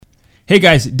Hey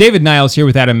guys, David Niles here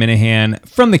with Adam Minahan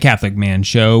from The Catholic Man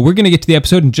Show. We're going to get to the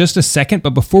episode in just a second, but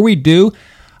before we do,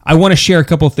 I want to share a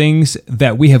couple things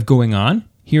that we have going on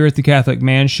here at The Catholic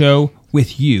Man Show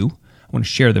with you. I want to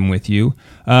share them with you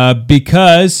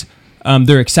because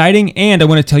they're exciting, and I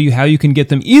want to tell you how you can get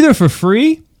them either for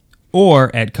free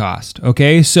or at cost.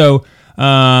 Okay, so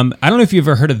I don't know if you've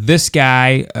ever heard of this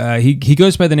guy. He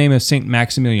goes by the name of St.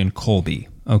 Maximilian Kolbe.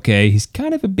 Okay, he's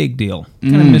kind of a big deal,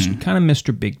 kind of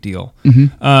Mr. Big Deal.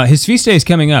 Mm-hmm. His feast day is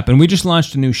coming up, and we just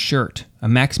launched a new shirt, a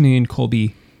Maximilian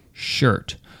Kolbe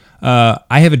shirt. I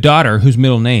have a daughter whose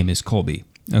middle name is Kolbe.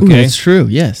 Okay, ooh, that's true.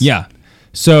 Yes. Yeah.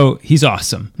 So he's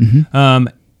awesome. Mm-hmm.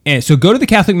 And so go to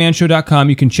thecatholicmanshow.com.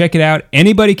 You can check it out.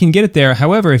 Anybody can get it there.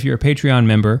 However, if you're a Patreon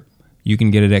member, you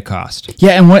can get it at cost.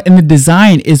 Yeah, and the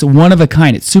design is one of a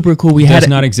kind. It's super cool. It does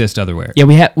not exist otherwhere. Yeah,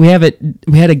 we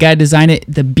had a guy design it.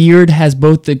 The beard has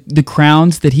both the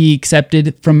crowns that he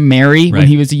accepted from Mary when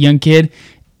he was a young kid.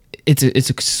 It's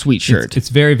a sweet shirt. It's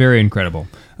very, very incredible.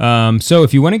 So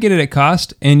if you want to get it at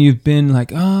cost and you've been like,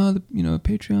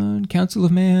 Patreon, Council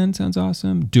of Man sounds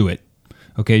awesome, do it.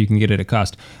 Okay, you can get it at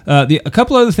cost. A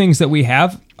couple other things that we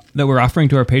have that we're offering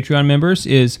to our Patreon members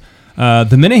is the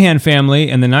Minahan family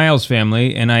and the Niles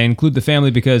family, and I include the family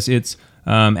because it's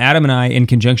Adam and I, in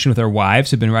conjunction with our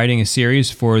wives, have been writing a series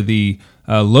for the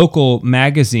local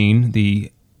magazine,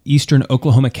 the Eastern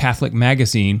Oklahoma Catholic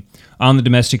Magazine, on the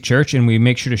domestic church, and we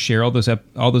make sure to share all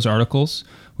those articles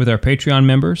with our Patreon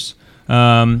members.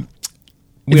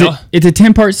 It's a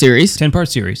 10-part series. 10-part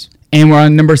series. And we're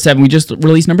on number 7. We just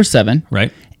released number 7.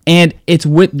 Right. And it's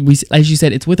as you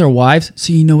said, it's with our wives,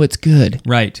 so you know it's good.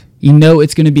 Right. You know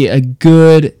it's going to be a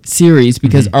good series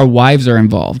because our wives are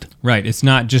involved. Right. It's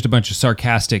not just a bunch of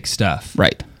sarcastic stuff.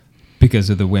 Right.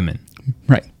 Because of the women.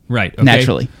 Right. Right. Okay.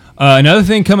 Naturally. Another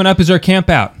thing coming up is our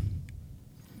camp out.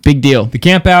 Big deal. The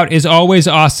camp out is always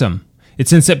awesome.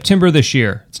 It's in September this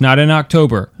year. It's not in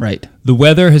October. Right. The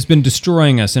weather has been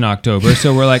destroying us in October,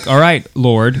 so we're like, all right,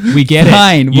 Lord, we get it.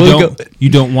 Fine, You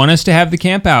don't want us to have the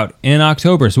camp out in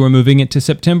October, so we're moving it to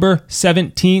September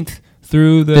 17th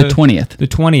through the 20th. The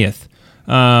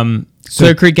 20th.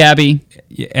 Clear Creek Abbey.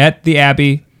 At the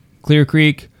Abbey, Clear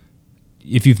Creek.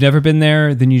 If you've never been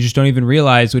there, then you just don't even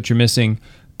realize what you're missing.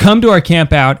 Come to our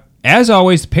camp out. As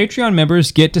always, Patreon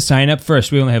members get to sign up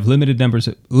first. We only have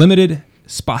limited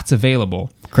spots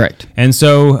available. Correct. And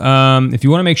so if you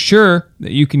want to make sure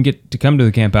that you can get to come to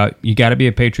the camp out, you got to be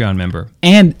a Patreon member.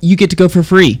 And you get to go for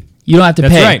free. You don't have to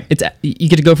pay. That's right. You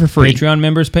get to go for free. Patreon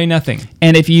members pay nothing.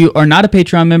 And if you are not a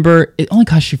Patreon member, it only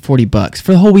costs you $40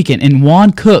 for the whole weekend. And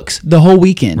Juan cooks the whole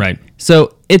weekend. Right.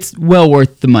 So it's well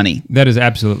worth the money. That is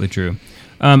absolutely true.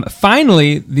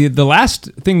 Finally, the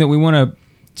last thing that we want to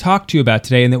talk to you about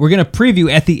today and that we're going to preview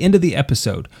at the end of the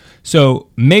episode. So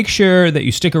make sure that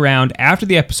you stick around after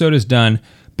the episode is done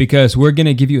because we're going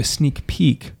to give you a sneak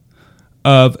peek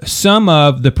of some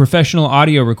of the professional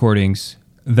audio recordings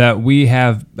that we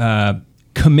have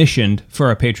commissioned for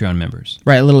our Patreon members.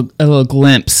 Right, a little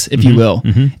glimpse, if you will.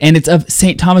 Mm-hmm. And it's of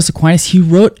St. Thomas Aquinas. He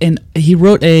wrote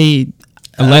a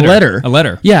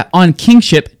letter. Yeah, on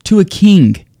kingship to a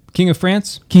king. King of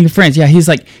France? King of France. Yeah, he's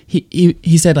like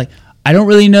he said like, I don't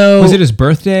really know. Was it his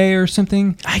birthday or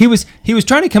something? He was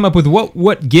trying to come up with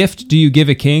what gift do you give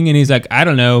a king, and he's like, I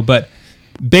don't know, but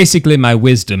basically my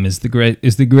wisdom is the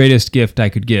greatest gift I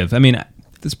could give. I mean,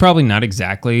 that's probably not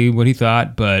exactly what he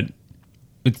thought, but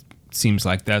it seems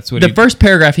like that's what the first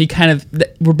paragraph.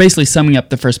 We're basically summing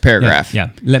up the first paragraph. Yeah.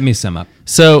 Let me sum up.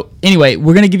 So anyway,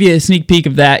 we're gonna give you a sneak peek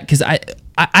of that because I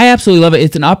absolutely love it.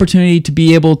 It's an opportunity to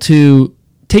be able to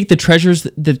take the treasures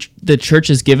that the church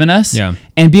has given us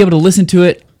and be able to listen to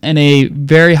it in a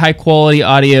very high quality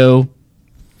audio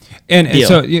and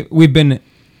so we've been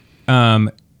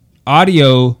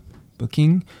audio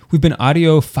booking. We've been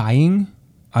audiofy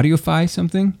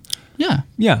something. Yeah.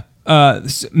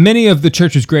 Many of the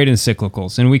church's great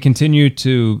encyclicals, and we continue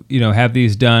to have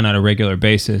these done on a regular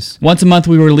basis. Once a month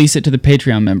we release it to the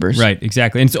Patreon members. Right,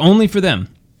 exactly. And it's only for them.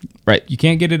 Right. You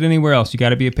can't get it anywhere else. You got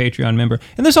to be a Patreon member.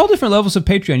 And there's all different levels of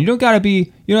Patreon. You don't got to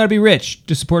be rich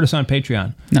to support us on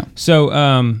Patreon. No.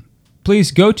 So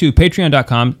please go to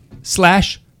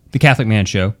patreon.com/The Catholic Man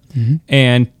Show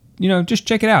and just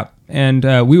check it out. And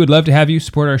we would love to have you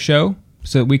support our show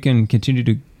so that we can continue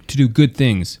to do good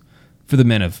things for the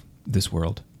men of this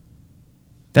world.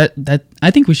 That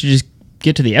I think we should just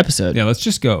get to the episode. Yeah, let's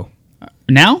just go.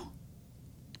 Now?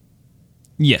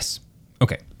 Yes.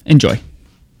 Okay. Enjoy.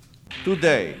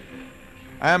 Today,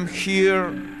 I am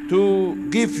here to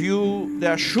give you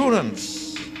the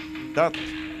assurance that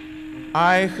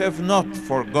I have not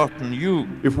forgotten you.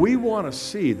 If we want to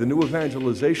see the new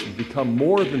evangelization become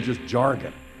more than just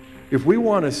jargon, If we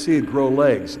want to see it grow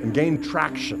legs and gain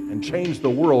traction and change the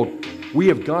world, we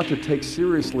have got to take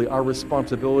seriously our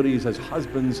responsibilities as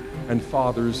husbands and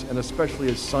fathers, and especially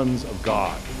as sons of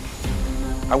God.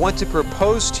 I want to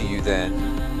propose to you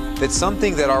then that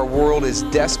something that our world is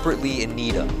desperately in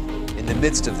need of in the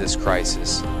midst of this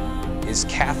crisis is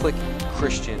Catholic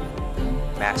Christian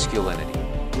masculinity.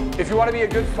 If you want to be a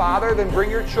good father, then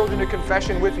bring your children to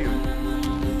confession with you.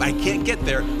 I can't get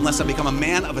there unless I become a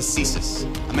man of ascesis,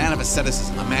 a man of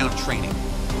asceticism, a man of training.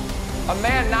 A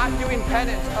man not doing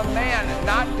penance, a man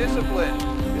not disciplined,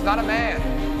 is not a man.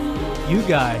 You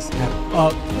guys have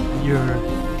upped your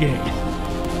game.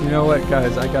 You know what,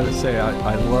 guys? I gotta say,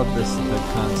 I love the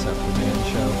concept of Man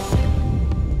Show.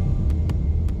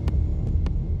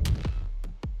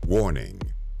 Warning: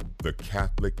 the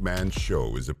Catholic Man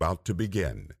Show is about to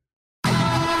begin.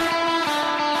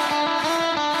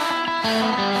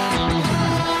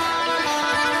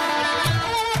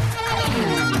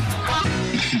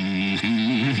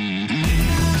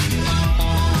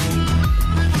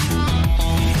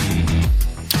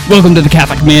 Welcome to the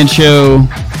Catholic Man Show.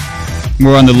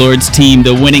 We're on the Lord's team,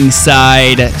 the winning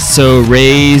side, so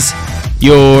raise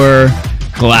your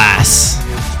glass.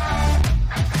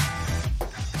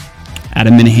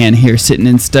 Adam Minahan here, sitting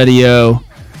in studio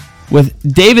with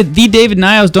David, the David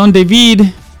Niles, Don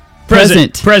David.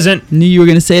 Present. Knew you were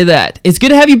going to say that. It's good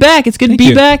to have you back. It's good to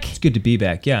be back. It's good to be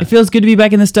back, yeah. It feels good to be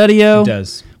back in the studio. It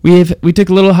does. We took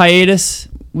a little hiatus.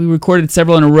 We recorded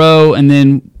several in a row, and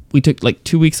then we took like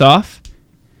 2 weeks off.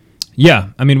 Yeah,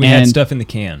 I mean, we had stuff in the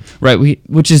can. Right,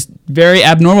 which is very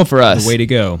abnormal for us. The way to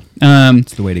go.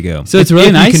 It's the way to go. So it's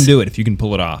really nice. If you can do it, if you can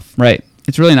pull it off. Right.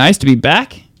 It's really nice to be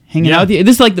back, hanging out with you.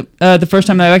 This is like the first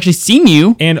time that I've actually seen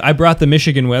you. And I brought the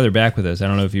Michigan weather back with us. I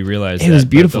don't know if you realized that. It was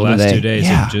beautiful today. The last today. 2 days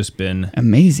have just been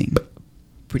amazing.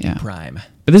 Pretty prime.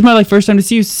 But this is my first time to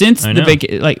see you since I know.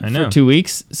 for 2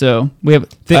 weeks. So we have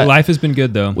life has been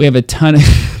good though. We have a ton of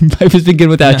life has been good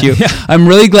without you. Yeah. I'm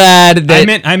really glad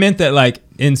that I meant that like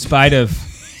in spite of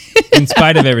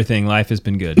everything, life has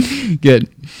been good. Good.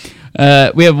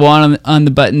 We have Juan on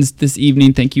the buttons this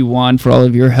evening. Thank you, Juan, for all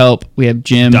of your help. We have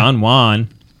Jim. Don Juan.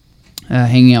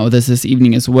 Hanging out with us this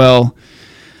evening as well.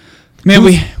 Man,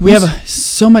 we have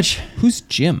so much. Who's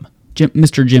Jim?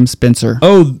 Mr. Jim Spencer.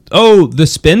 Oh, the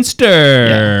spinster.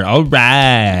 Yeah. All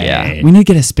right. Yeah. We need to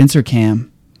get a Spencer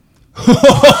cam.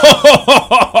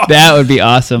 That would be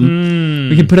awesome.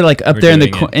 We could put it like up there in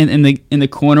the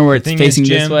corner where it's facing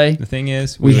this way. The thing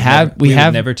is, we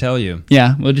would never tell you.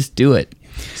 Yeah, we'll just do it.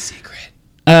 Secret.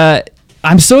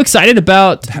 I'm so excited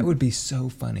about. That would be so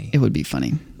funny. It would be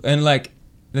funny. And like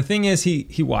the thing is,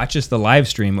 he watches the live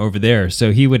stream over there,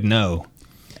 so he would know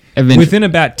within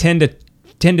about 10 to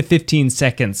 15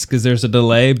 seconds because there's a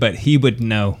delay, but he would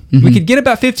know. Mm-hmm. We could get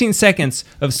about 15 seconds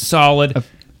of solid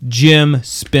Jim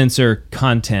Spencer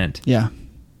content. Yeah.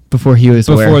 Before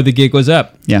the gig was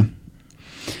up. Yeah.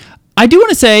 I do want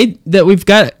to say that we've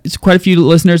got quite a few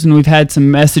listeners and we've had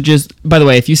some messages. By the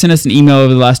way, if you sent us an email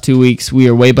over the last 2 weeks, we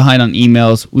are way behind on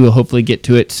emails. We will hopefully get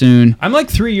to it soon. I'm like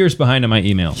 3 years behind on my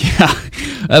email. Yeah.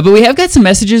 But we have got some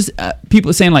messages,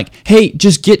 people saying like, hey,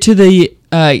 just get to the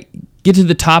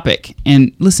topic.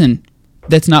 And listen,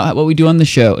 that's not what we do on the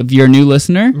show. If you're a new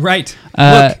listener. Right.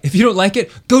 Look, if you don't like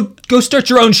it, go start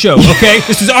your own show, okay?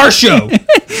 This is our show.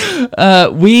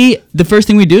 The first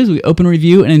thing we do is we open a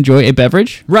review and enjoy a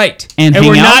beverage. Right. And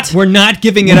we're not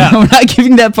giving it up. We're not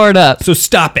giving that part up. So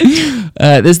stop it.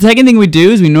 The second thing we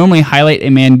do is we normally highlight a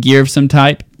man gear of some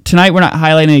type. Tonight we're not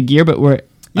highlighting a gear, but we're...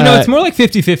 it's more like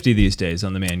 50-50 these days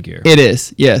on the man gear. It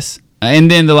is, yes. And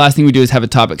then the last thing we do is have a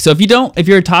topic. So if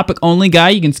you're a topic only guy,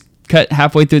 you can cut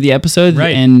halfway through the episode.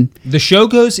 Right. And the show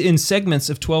goes in segments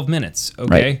of 12 minutes,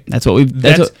 okay? Right. That's what we've...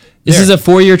 This is a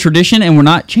 4-year tradition, and we're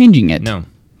not changing it. No.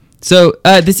 So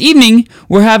this evening,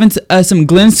 we're having some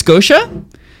Glen Scotia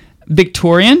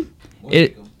Victorian.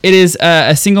 It is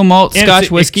a single malt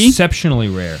Scotch whiskey. Exceptionally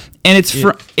rare. And it's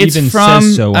from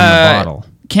says so on the bottle.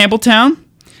 Campbelltown,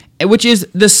 which is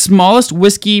the smallest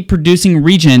whiskey producing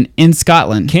region in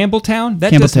Scotland. Campbelltown?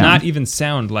 That does not even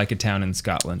sound like a town in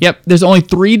Scotland. Yep. There's only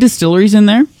 3 distilleries in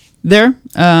there.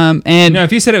 And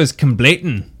if you said it was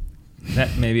Campbellton,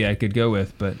 that maybe I could go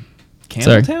with, but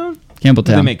Campbelltown? Campbelltown.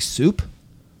 Do they make soup?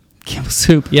 Campbell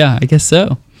soup. Yeah, I guess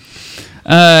so.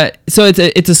 So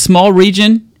it's a small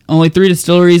region. Only 3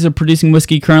 distilleries are producing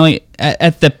whiskey currently.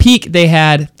 At the peak, they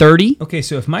had 30. Okay,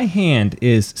 so if my hand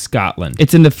is Scotland,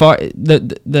 it's in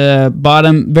the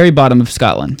bottom, very bottom of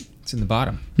Scotland. It's in the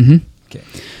bottom. Mm-hmm. Okay.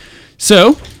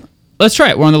 So let's try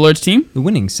it. We're on the Lord's team, the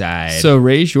winning side. So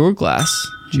raise your glass.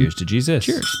 Cheers to Jesus.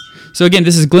 Cheers. So again,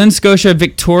 this is Glen Scotia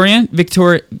Victorian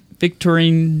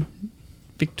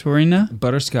Victorina.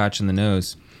 Butterscotch in the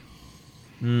nose.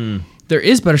 There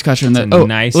is butterscotch in the. It's a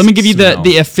nice let me give you smell.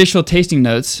 the official tasting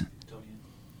notes.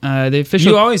 The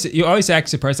official. You always act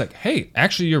surprised, like, hey,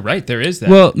 actually, you're right. There is that.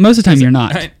 Well, most of the time you're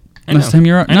not. I Most of the time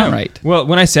you're not right. Well,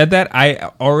 when I said that,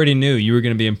 I already knew you were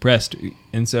going to be impressed,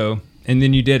 and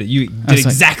then you did it. You did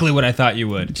exactly what I thought you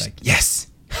would. Like, yes,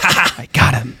 I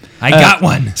got him. I got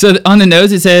one. So on the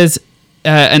nose, it says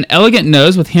an elegant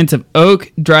nose with hints of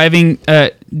oak driving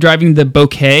the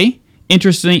bouquet.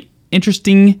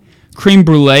 Interesting creme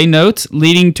brulee notes,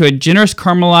 leading to a generous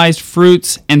caramelized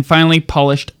fruits and finally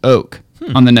polished oak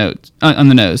on the nose.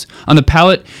 On the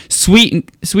palate,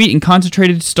 sweet and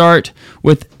concentrated start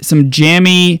with some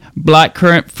jammy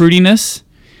blackcurrant fruitiness.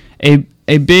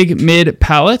 A big mid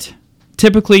palate,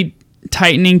 typically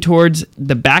tightening towards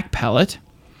the back palate,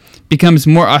 becomes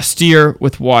more austere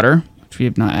with water, which we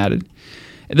have not added.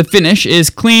 The finish is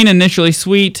clean, initially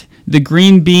sweet. The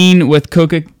green bean with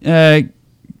coca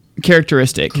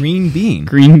characteristic. Green bean.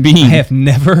 I have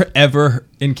never ever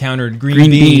encountered green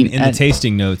bean in the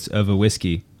tasting notes of a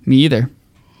whiskey. Me either.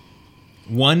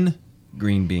 One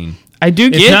green bean. I do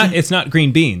get it's not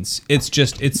green beans. It's the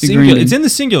singular. green It's in the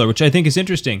singular, which I think is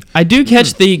interesting. I do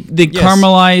catch the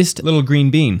caramelized little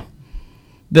green bean.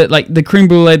 The creme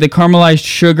brulee, the caramelized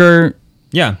sugar.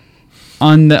 Yeah.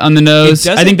 On the nose.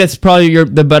 I think that's probably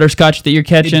the butterscotch that you're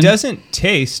catching. It doesn't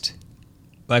taste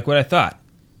like what I thought.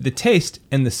 The taste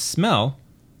and the smell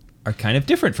are kind of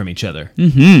different from each other.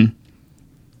 Mm-hmm.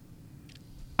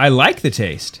 I like the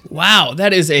taste. Wow,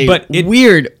 that is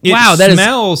weird. That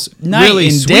smells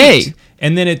really sweet, day.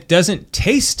 And then it doesn't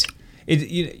taste.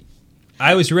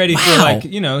 I was ready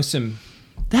for some.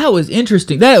 That was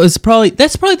interesting. That's probably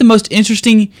the most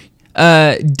interesting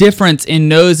difference in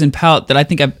nose and palate that I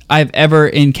think I've ever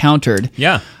encountered.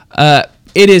 Yeah.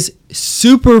 It is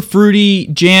super fruity,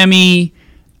 jammy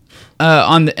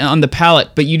on the palate,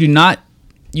 but you do not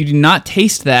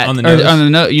taste that on the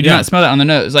nose. You do not smell that on the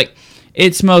nose. Like,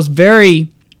 it smells very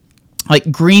like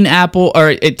green apple, or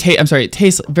it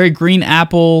tastes very green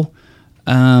apple.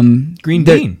 Green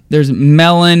bean. There's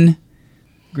melon.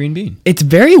 Green bean. It's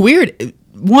very weird.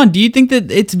 Juan, do you think that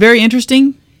it's very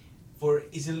interesting?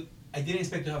 I didn't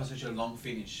expect to have such a long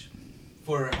finish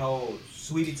for how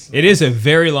sweet it smells. It is a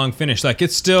very long finish. Like,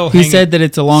 it's still. He said that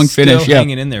it's a long finish. Still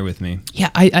hanging in there with me. Yeah,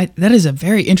 I that is a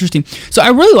very interesting. So I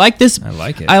really like this. I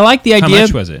like it. I like the idea. How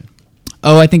much was it?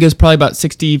 Oh, I think it was probably about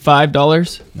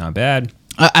 $65. Not bad.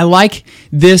 I like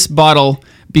this bottle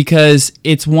because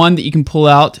it's one that you can pull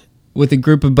out with a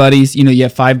group of buddies. You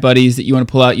have 5 buddies that you want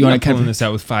to pull out. You want to pulling this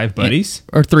out with 5 buddies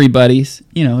or 3 buddies.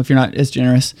 If you're not as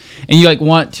generous, and you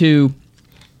want to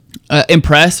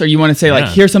impress, or you want to say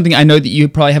here's something I know that you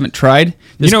probably haven't tried.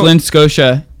 This Glen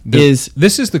Scotia is.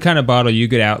 This is the kind of bottle you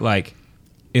get out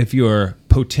if your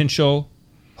potential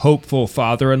hopeful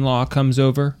father-in-law comes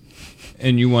over.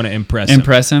 And you want to impress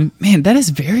him. Man, that is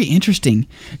very interesting.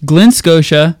 Glen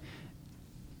Scotia.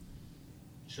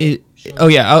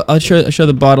 I'll show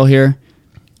the bottle here.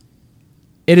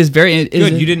 It is very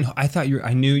good. You didn't.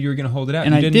 I knew you were going to hold it out.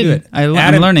 And you didn't do it.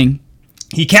 I'm learning.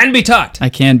 He can be taught. I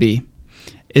can be.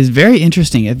 It's very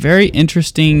interesting. A very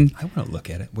interesting. I want to look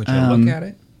at it. Would you look at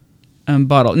it?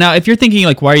 Bottle. Now, if you're thinking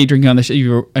why are you drinking on the show?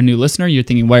 You're a new listener. You're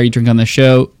thinking, why are you drinking on the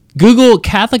show? Google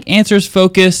Catholic Answers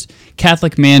Focused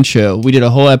Catholic Man Show. We did a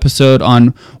whole episode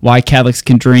on why Catholics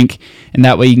can drink, and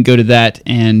that way you can go to that,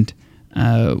 and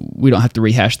we don't have to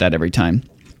rehash that every time.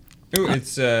 Ooh,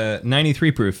 it's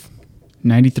 93 proof.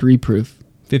 93 proof.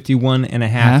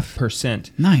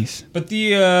 51.5%. Nice. But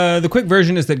the quick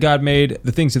version is that God made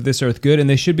the things of this earth good, and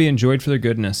they should be enjoyed for their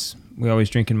goodness. We always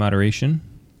drink in moderation,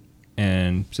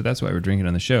 and so that's why we're drinking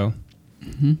on the show,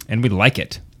 and we like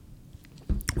it.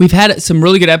 We've had some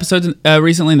really good episodes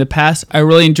recently in the past. I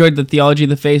really enjoyed the Theology of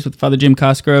the Faith with Father Jim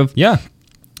Cosgrove. Yeah.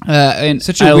 And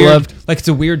such a weird, it's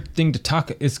a weird thing to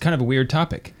talk. It's kind of a weird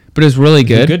topic. But it was really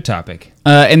good. It's a good topic.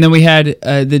 And then we had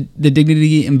the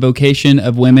Dignity and Vocation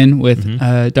of Women with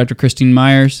Dr. Christine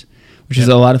Myers, which is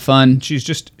a lot of fun.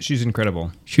 She's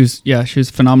incredible. She was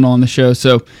phenomenal on the show.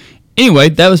 So anyway,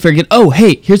 that was very good. Oh,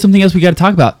 hey, here's something else we got to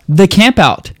talk about. The Camp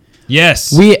Out.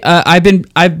 Yes.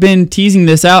 I've been teasing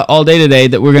this out all day today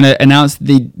that we're going to announce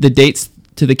the dates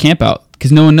to the camp out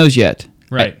because no one knows yet.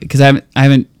 Right. Because I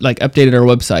haven't updated our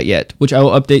website yet, which I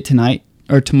will update tonight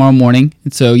or tomorrow morning.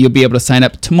 And so you'll be able to sign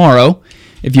up tomorrow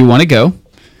if you want to go.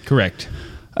 Correct.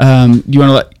 You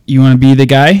want to be the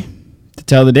guy to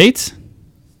tell the dates?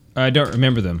 I don't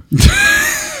remember them.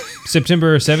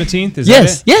 September 17th? Is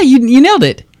yes. that it? Yeah, you nailed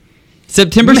it.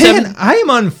 September 7th. Man, I am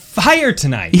on fire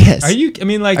tonight. Yes. Are you? I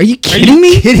mean, are you kidding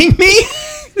me? Kidding me?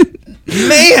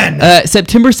 Man!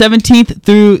 September 17th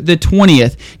through the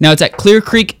 20th. Now, it's at Clear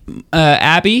Creek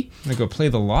Abbey. I'm going to go play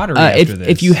the lottery after this.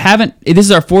 If you haven't, this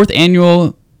is our 4th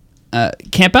annual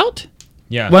camp out.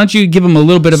 Yeah. Why don't you give them a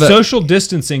little bit of a... Social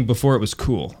distancing before it was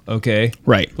cool, okay?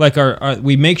 Right. Like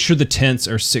we make sure the tents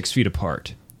are 6 feet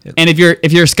apart. And if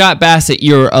you're Scott Bassett,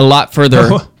 you're a lot further.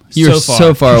 You're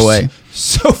so far away.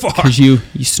 So far. Because you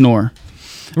snore.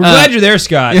 We're glad you're there,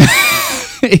 Scott.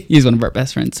 He's one of our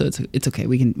best friends, so it's okay.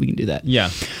 We can do that. Yeah.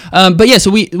 But yeah,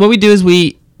 so what we do is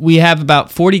we have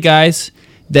about 40 guys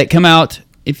that come out.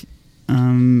 If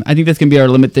I think that's gonna be our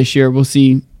limit this year. We'll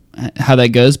see how that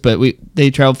goes. But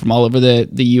they travel from all over the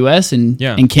U.S. and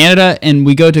Canada, and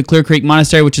we go to Clear Creek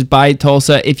Monastery, which is by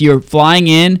Tulsa. If you're flying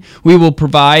in, we will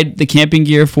provide the camping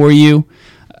gear for you,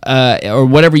 or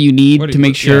whatever you need to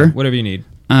make sure. Yeah, whatever you need.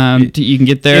 You can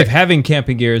get there. If having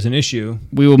camping gear is an issue,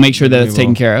 we will make sure that it's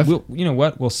taken care of. You know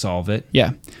what? We'll solve it.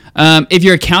 Yeah. If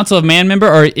you're a Council of Man member,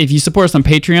 or if you support us on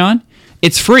Patreon,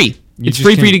 it's free. It's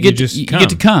free for you to get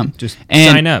to come. Just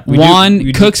and sign up.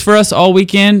 Juan cooks for us all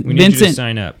weekend. We Vincent, need you to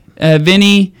sign up.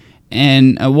 Vinny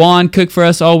and Juan cook for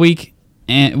us all weekend,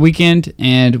 and we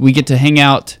get to hang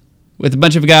out with a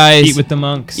bunch of guys. Eat with the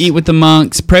monks.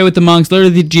 Pray with the monks.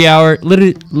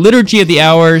 Liturgy of the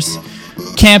hours.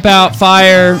 Camp out,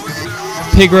 fire,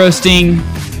 pig roasting,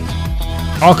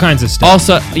 all kinds of stuff.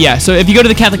 Also, yeah. So if you go to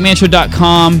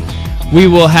thecatholicmanshow.com, we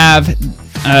will have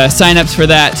signups for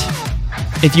that.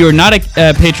 If you are not a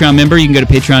Patreon member, you can go to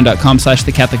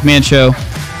patreon.com/thecatholicmanshow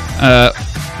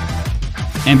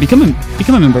and become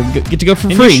a member. Get to go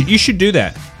for free. You should do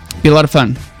that. Be a lot of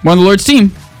fun. We're on the Lord's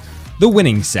team. The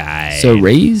winning side. So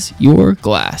raise your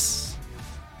glass.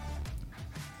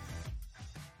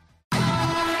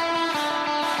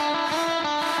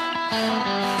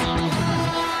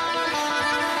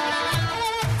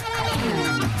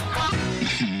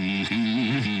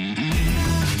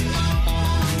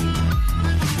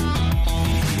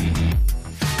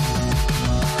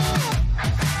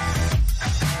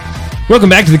 Welcome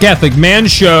back to the Catholic Man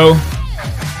Show.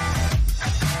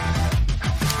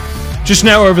 Just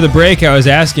now over the break, I was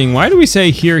asking, why do we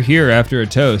say "hear, hear" after a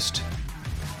toast?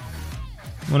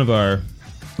 One of our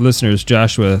listeners,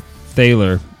 Joshua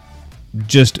Thaler,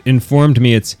 just informed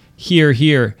me it's "hear,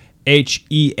 hear,"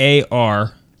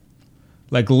 H-E-A-R,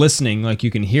 like listening, like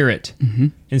you can hear it,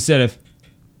 instead of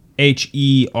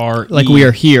H-E-R-E. Like we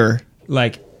are here.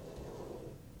 Like,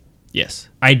 yes.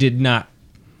 I did not.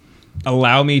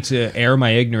 Allow me to air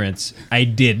my ignorance. I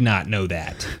did not know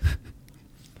that.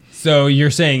 So you're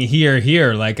saying "hear,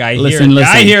 hear," like I hear.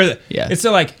 I hear. Yeah. It's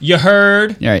like you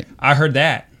heard. Right. I heard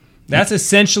that. That's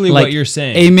essentially like, what you're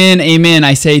saying. Amen, amen.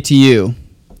 I say to you.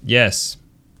 Yes.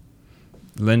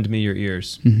 Lend me your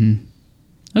ears.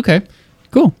 Okay.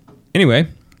 Cool. Anyway.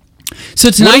 So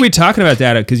tonight, what are we talking about,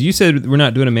 Dada? Because you said we're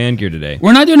not doing a man gear today.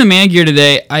 We're not doing a man gear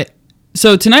today.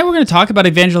 So tonight we're going to talk about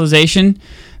evangelization.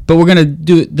 But we're going to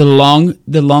do the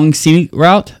long scenic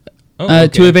route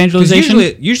to evangelization.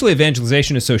 Usually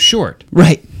evangelization is so short.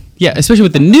 Right. Yeah, especially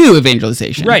with the new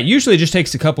evangelization. Right. Usually it just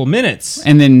takes a couple minutes.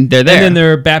 And then they're there. And then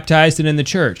they're baptized and in the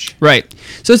church. Right.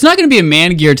 So it's not going to be a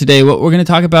man gear today. What we're going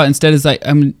to talk about instead is like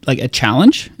a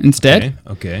challenge instead.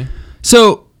 Okay.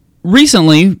 So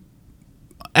recently,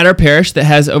 at our parish that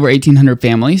has over 1,800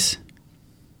 families,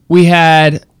 we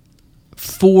had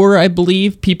 4, I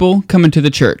believe, people come into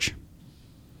the church.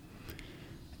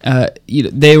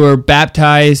 They were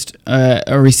baptized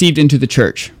or received into the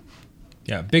church.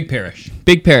 Yeah, big parish.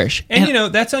 Big parish.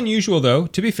 And that's unusual, though.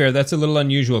 To be fair, that's a little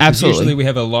unusual. Absolutely. Usually we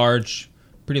have a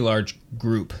pretty large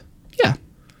group. Yeah.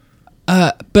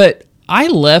 But I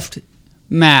left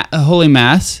a Holy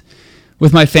Mass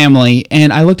with my family,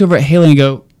 and I looked over at Haley and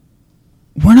go,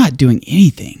 we're not doing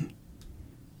anything.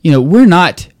 We're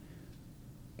not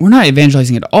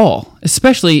evangelizing at all,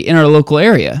 especially in our local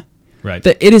area. Right.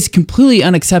 That it is completely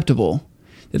unacceptable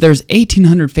that there's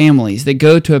 1,800 families that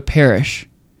go to a parish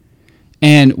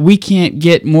and we can't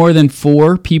get more than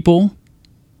 4 people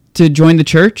to join the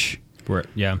church.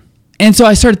 Yeah. And so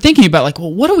I started thinking about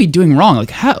what are we doing wrong?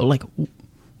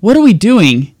 What are we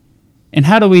doing and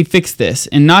how do we fix this?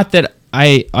 And not that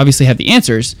I obviously have the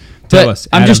answers, but us,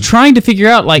 I'm just trying to figure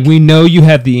out we know you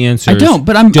have the answers. I don't,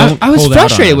 but I was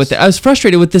frustrated with it. I was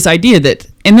frustrated with this idea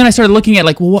and then I started looking at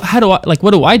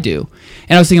what do I do?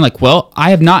 And I was thinking I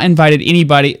have not invited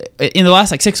anybody in the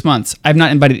last 6 months. I've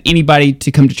not invited anybody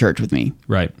to come to church with me.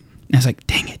 Right. And I was like,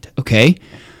 dang it. Okay.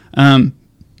 In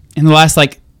the last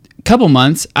couple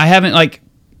months, I haven't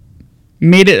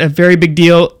made it a very big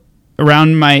deal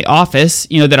around my office,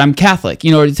 that I'm Catholic,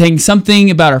 or saying something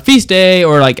about our feast day,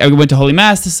 or I went to Holy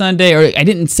Mass this Sunday, or I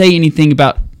didn't say anything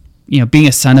about, being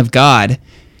a son of God,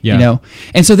 Yeah. You know?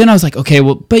 And so then I was like, okay,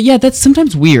 well, but yeah, that's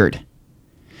sometimes weird.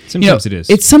 Sometimes it is.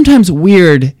 It's sometimes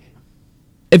weird.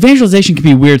 Evangelization can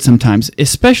be weird sometimes,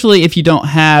 especially if you don't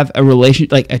have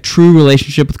a true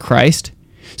relationship with Christ.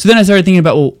 So then I started thinking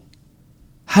about, well,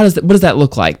 what does that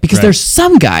look like? Because there's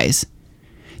some guys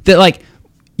that like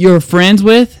you're friends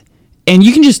with, and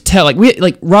you can just tell,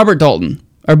 like Robert Dalton,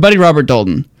 our buddy Robert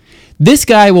Dalton. This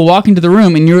guy will walk into the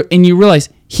room, and you realize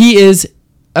he is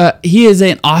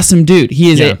an awesome dude.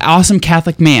 He is an awesome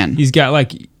Catholic man. He's got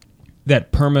like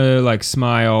that perma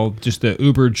smile, just the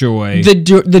uber joy,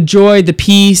 the joy, the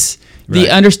peace, the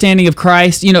understanding of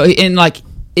Christ. You know, and like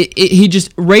he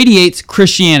just radiates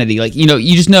Christianity. Like, you know,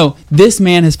 you just know this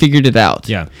man has figured it out.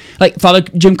 Yeah. Like Father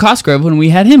Jim Cosgrove, when we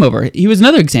had him over, he was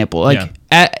another example. Like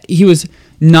he was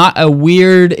not a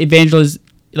weird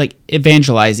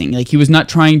evangelizing. Like he was not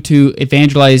trying to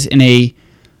evangelize in a.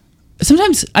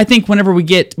 Sometimes I think whenever when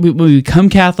we become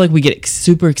Catholic, we get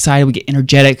super excited, we get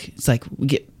energetic. It's like we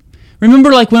get.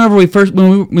 Remember, like whenever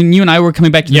when you and I were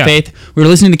coming back to the faith, we were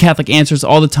listening to Catholic Answers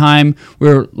all the time. We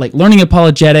were like learning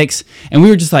apologetics, and we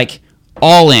were just like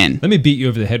all in. Let me beat you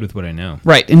over the head with what I know.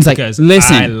 Right, and it's like,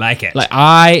 listen, I like it. Like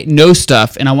I know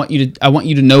stuff, and I want you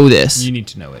to know this. You need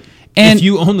to know it. And if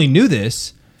you only knew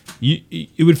this,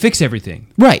 it would fix everything.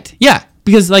 Right? Yeah,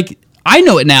 because like I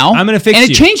know it now. I'm gonna fix you,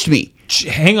 and it changed me.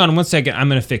 Hang on 1 second. I'm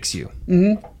gonna fix you.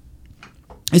 Mm-hmm.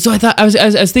 And so I thought I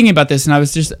was thinking about this, and I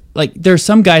was just like, there are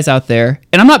some guys out there,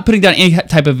 and I'm not putting down any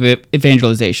type of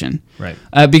evangelization, right?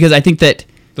 Because I think that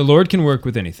the Lord can work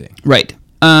with anything, right?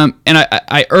 And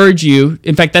I urge you.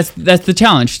 In fact, that's the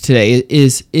challenge today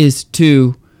is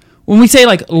to, when we say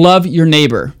like love your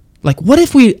neighbor, like what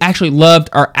if we actually loved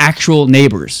our actual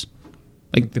neighbors,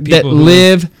 like the people that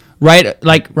live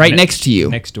right next to you,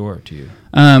 next door to you.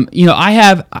 You know, I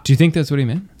have. Do you think that's what he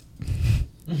meant?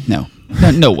 No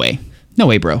way. No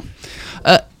way, bro.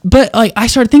 But like, I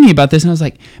started thinking about this, and I was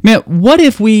like, man, what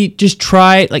if we just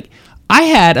try? Like, I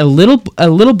had a little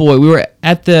boy. We were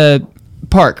at the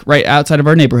park right outside of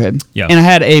our neighborhood, and I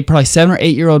had a probably 7 or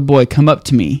 8 year old boy come up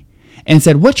to me and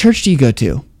said, "What church do you go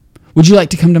to? Would you like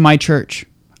to come to my church?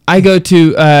 I go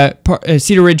to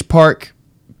Cedar Ridge Park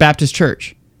Baptist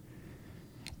Church."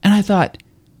 And I thought,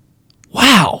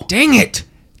 wow, dang it,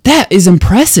 that is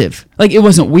impressive. Like, it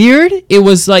wasn't weird. It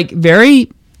was like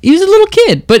very. He was a little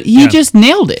kid, but he just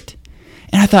nailed it.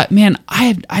 And I thought, man,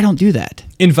 I don't do that.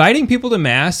 Inviting people to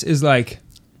Mass is like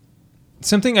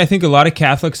something I think a lot of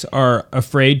Catholics are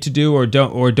afraid to do or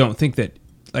don't think that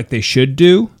like they should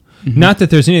do. Mm-hmm. Not that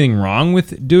there's anything wrong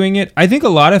with doing it. I think a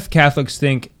lot of Catholics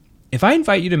think, if I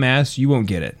invite you to Mass, you won't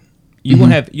get it. You'll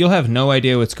have no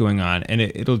idea what's going on, and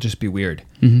it'll just be weird.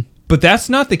 Mm-hmm. But that's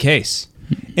not the case.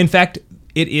 In fact,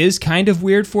 it is kind of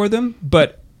weird for them,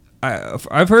 but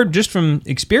I've heard just from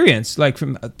experience, like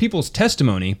from people's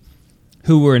testimony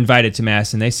who were invited to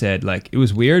Mass, and they said like it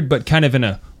was weird, but kind of in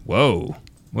a, whoa,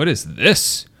 what is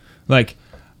this? Like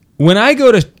when I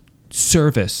go to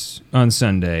service on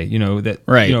Sunday, you know, that,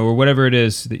 you know, or whatever it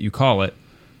is that you call it,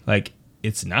 like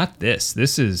it's not this.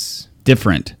 This is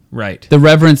different. Right. The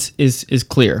reverence is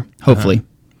clear, hopefully.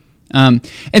 And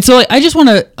so like, I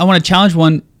want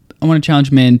to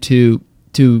challenge men to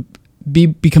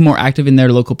become more active in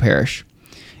their local parish,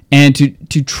 and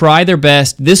to try their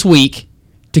best this week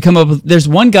to come up with. There's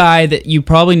one guy that you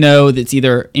probably know that's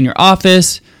either in your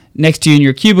office, next to you in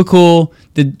your cubicle,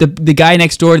 the guy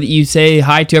next door that you say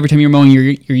hi to every time you're mowing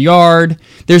your yard.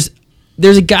 There's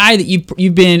a guy that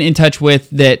you've been in touch with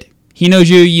that he knows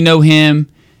you, you know him,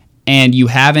 and you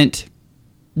haven't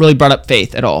really brought up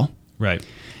faith at all. Right.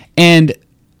 And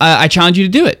I challenge you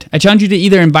to do it. I challenge you to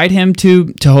either invite him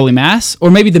to Holy Mass, or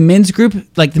maybe the men's group.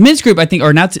 Like the men's group, I think,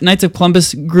 or Knights of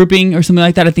Columbus grouping or something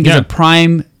like that, I think is a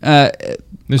prime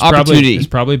opportunity. There's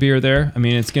probably beer there. I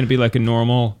mean, it's going to be like a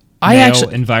normal male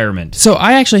environment. So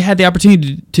I actually had the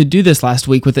opportunity to do this last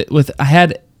week I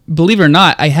had, believe it or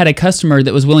not, I had a customer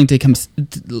that was willing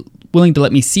to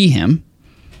let me see him.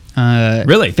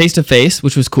 Really? Face to face,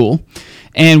 which was cool.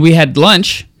 And we had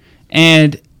lunch,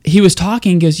 and he was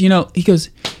talking, no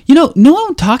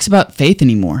one talks about faith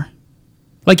anymore.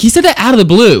 Like, he said that out of the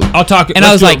blue. I'll talk. And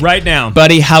I was like, right now,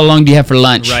 buddy, how long do you have for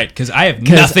lunch? Right, because I have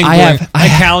nothing. My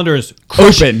calendar is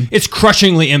open. It's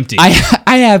crushingly empty.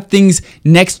 I have things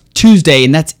next Tuesday,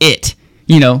 and that's it.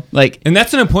 And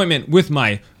that's an appointment with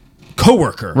my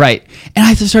coworker. Right. And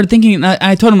I started thinking, and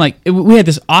I told him, like, we had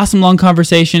this awesome long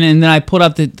conversation, and then I pulled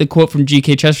out the quote from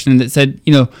G.K. Chesterton that said,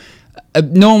 no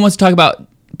one wants to talk about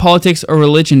politics or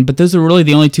religion, but those are really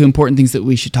the only two important things that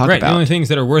we should talk about. Right, the only things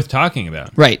that are worth talking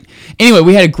about. Right. Anyway,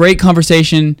 we had a great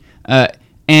conversation,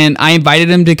 and I invited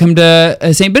him to come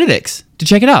to St. Benedict's to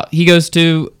check it out. He goes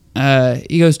to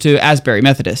Asbury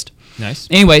Methodist. Nice.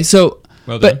 Anyway, so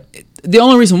Well done. but the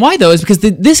only reason why though is because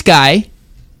this guy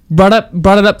brought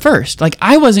it up first. Like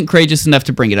I wasn't courageous enough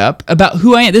to bring it up about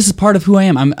who I am. This is part of who I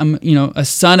am. I'm a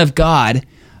son of God,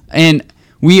 and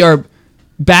we are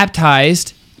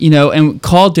baptized, and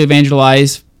called to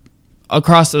evangelize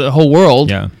across the whole world.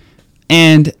 Yeah.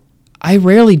 And I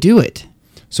rarely do it.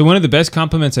 So one of the best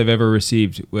compliments I've ever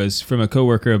received was from a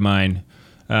coworker of mine.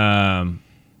 He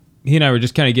and I were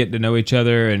just kind of getting to know each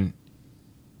other, and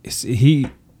he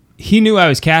knew I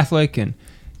was Catholic, and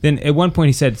then at one point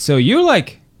he said, "So you're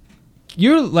like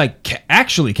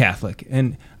actually Catholic?"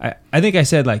 And I think I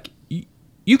said like,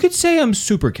 "You could say I'm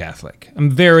super Catholic. I'm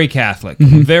very Catholic.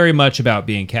 I'm very much about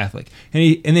being Catholic."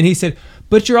 And then he said,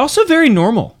 "But you're also very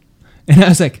normal." And I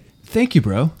was like, "Thank you,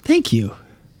 bro. Thank you."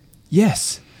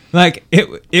 Yes. Like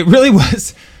it really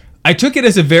was. I took it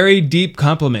as a very deep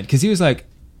compliment because he was like,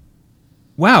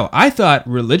 "Wow, I thought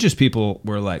religious people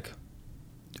were like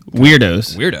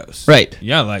weirdos." Right.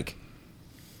 Yeah, like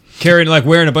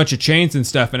wearing a bunch of chains and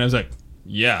stuff. And I was like,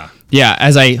 yeah. Yeah,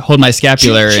 as I hold my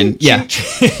scapular But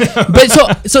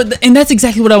and that's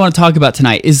exactly what I want to talk about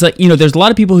tonight is like, there's a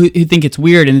lot of people who think it's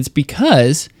weird, and it's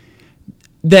because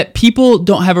that people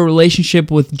don't have a relationship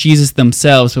with Jesus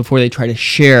themselves before they try to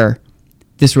share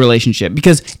this relationship.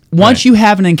 Because once you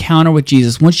have an encounter with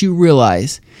Jesus, once you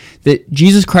realize that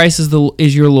Jesus Christ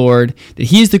is your Lord, that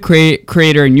he is the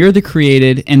creator and you're the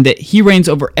created, and that he reigns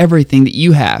over everything that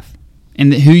you have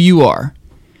and who you are,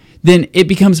 then it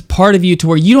becomes part of you to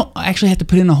where you don't actually have to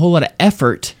put in a whole lot of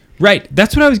effort. Right.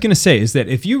 That's what I was going to say, is that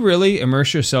if you really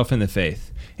immerse yourself in the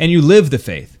faith and you live the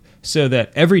faith so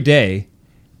that every day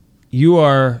you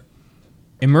are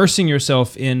immersing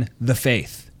yourself in the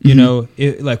faith,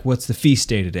 like what's the feast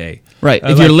day today? Right.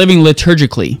 If you're living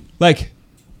liturgically. Like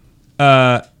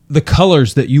the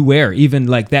colors that you wear, even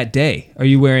like that day, are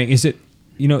you wearing, is it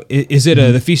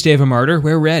the feast day of a martyr?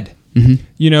 Wear red. Mm-hmm.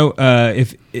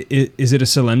 Is it a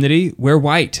solemnity? Wear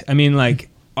white. I mean, like,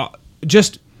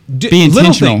 just do be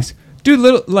intentional. Little things. Do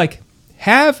little, like,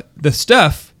 have the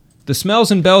stuff, the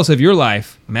smells and bells of your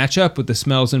life match up with the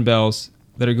smells and bells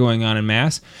that are going on in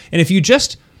Mass. And if you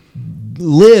just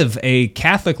live a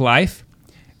Catholic life,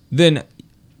 then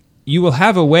you will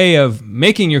have a way of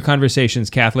making your conversations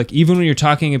Catholic, even when you're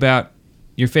talking about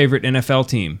your favorite NFL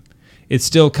team. It's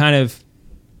still kind of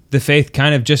the faith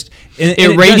kind of just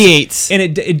it radiates, and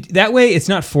it that way it's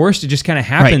not forced. It just kind of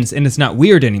happens, and it's not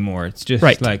weird anymore. It's just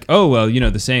like, oh well,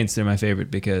 the Saints, they're my favorite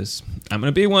because I'm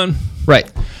gonna be one. Right.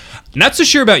 Not so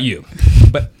sure about you,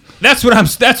 but that's what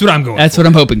I'm going. That's what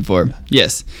I'm hoping for.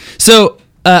 Yes. So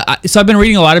I've been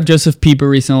reading a lot of Joseph Pieper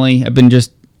recently. I've been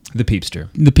just the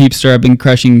Peepster. I've been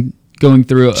going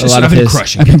through a lot of his.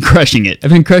 I've been crushing it.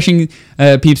 I've been crushing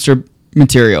Peepster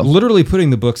material. Literally putting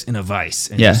the books in a vice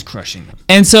and just crushing them.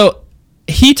 And so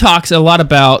he talks a lot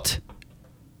about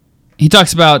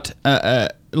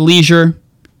leisure,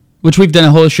 which we've done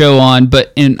a whole show on,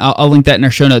 and I'll link that in our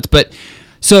show notes. But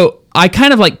so I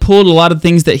kind of like pulled a lot of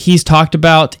things that he's talked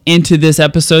about into this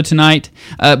episode tonight.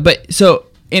 But so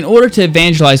in order to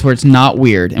evangelize where it's not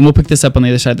weird, and we'll pick this up on the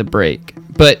other side of the break,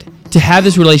 but to have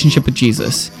this relationship with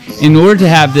Jesus, in order to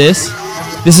have this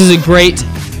is a great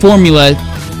formula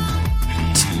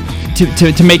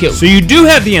to make it. So you do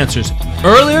have the answers.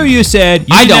 Earlier you said you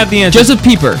didn't have the answers. Joseph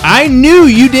Pieper. I knew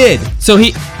you did. So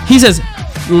he says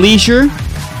leisure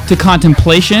to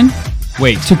contemplation.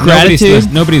 Wait, to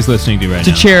gratitude. Nobody's listening to you right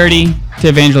now. To charity, to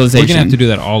evangelization. We're going to have to do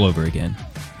that all over again.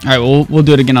 All right, we'll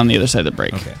do it again on the other side of the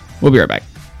break. Okay. We'll be right back.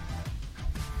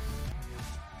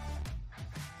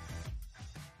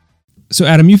 So,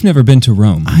 Adam, you've never been to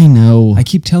Rome. I know. I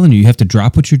keep telling you have to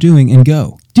drop what you're doing and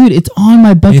go. Dude, it's on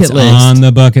my bucket list. It's on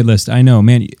the bucket list. I know,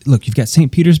 man. Look, you've got St.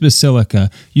 Peter's Basilica.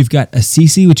 You've got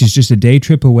Assisi, which is just a day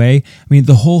trip away. I mean,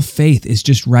 the whole faith is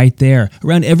just right there.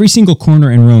 Around every single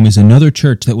corner in Rome is another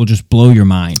church that will just blow your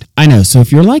mind. I know. So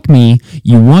if you're like me,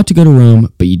 you want to go to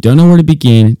Rome, but you don't know where to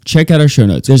begin, check out our show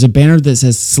notes. There's a banner that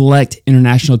says Select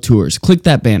International Tours. Click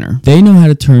that banner. They know how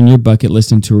to turn your bucket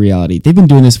list into a reality. They've been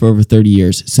doing this for over 30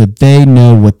 years, so they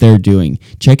know what they're doing.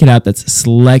 Check it out. That's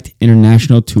Select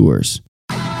International Tours.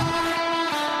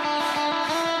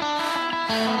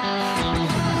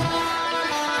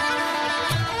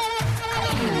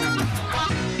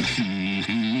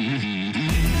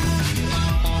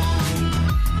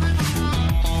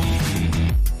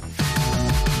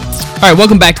 All right,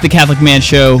 welcome back to the Catholic Man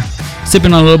Show.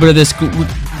 Sipping on a little bit of this,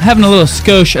 having a little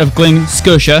skosh of Glen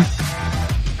Scotia.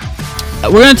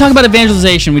 We're going to talk about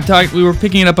evangelization. We were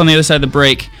picking it up on the other side of the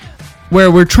break, where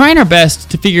we're trying our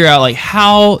best to figure out like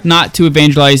how not to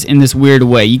evangelize in this weird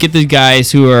way. You get these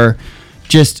guys who are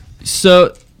just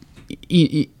so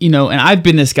you know, and I've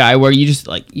been this guy where you just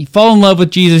like, you fall in love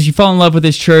with Jesus, you fall in love with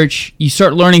his church, you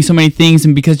start learning so many things,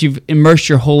 and because you've immersed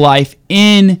your whole life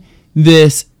in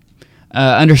this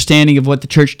understanding of what the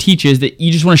church teaches, that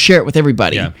you just want to share it with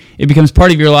everybody. Yeah. It becomes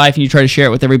part of your life, and you try to share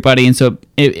it with everybody, and so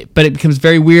but it becomes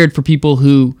very weird for people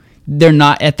who they're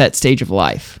not at that stage of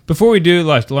life. Before we do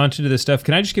launch into this stuff,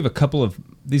 can I just give a couple of,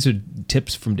 these are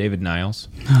tips from David Niles.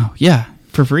 Oh, yeah.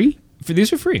 For free?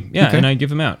 These are free, yeah, okay. And I give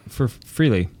them out for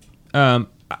freely. I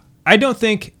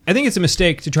think it's a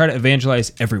mistake to try to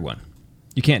evangelize everyone.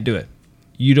 You can't do it.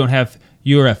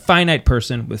 You're a finite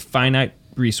person with finite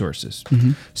resources.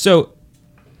 Mm-hmm. So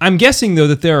I'm guessing, though,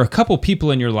 that there are a couple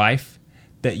people in your life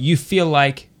that you feel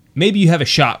like maybe you have a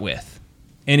shot with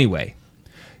anyway.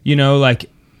 You know, like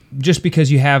just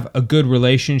because you have a good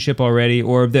relationship already,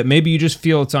 or that maybe you just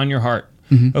feel it's on your heart.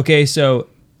 Mm-hmm. Okay, so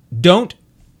don't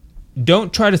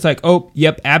try to like, oh,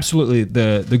 yep, absolutely,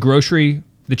 the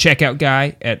checkout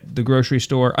guy at the grocery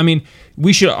store. I mean,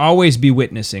 we should always be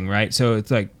witnessing, right? So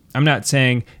it's like, I'm not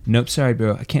saying, nope, sorry,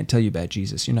 bro, I can't tell you about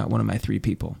Jesus. You're not one of my 3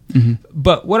 people. Mm-hmm.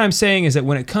 But what I'm saying is that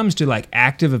when it comes to like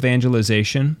active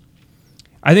evangelization,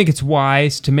 I think it's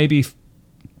wise to maybe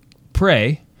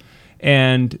pray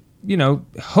and, you know,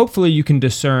 hopefully you can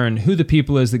discern who the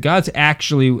people is that God's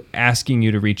actually asking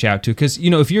you to reach out to. Because,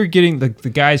 you know, if you're getting the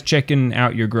guys checking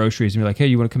out your groceries and you're like, hey,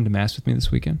 you want to come to Mass with me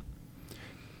this weekend?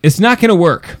 It's not going to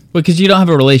work. Because you don't have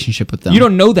a relationship with them. You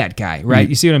don't know that guy, right? Mm-hmm.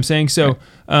 You see what I'm saying? So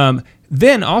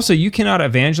then also you cannot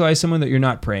evangelize someone that you're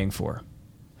not praying for.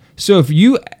 So if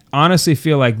you honestly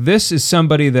feel like this is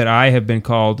somebody that I have been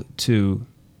called to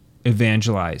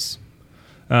evangelize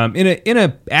in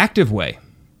a active way,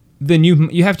 then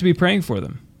you have to be praying for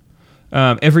them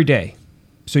every day.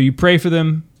 So you pray for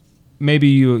them. Maybe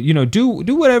you know do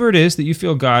whatever it is that you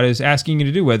feel God is asking you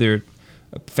to do, whether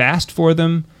fast for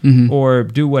them mm-hmm. or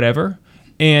do whatever.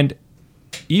 And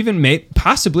even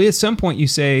possibly at some point you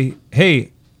say,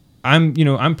 hey,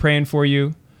 I'm praying for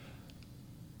you.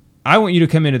 I want you to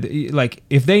come into like,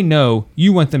 if they know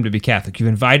you want them to be Catholic, you've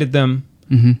invited them,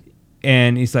 mm-hmm.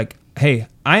 and he's like, hey,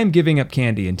 I am giving up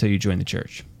candy until you join the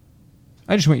church.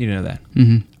 I just want you to know that.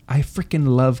 Mm-hmm. I freaking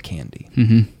love candy.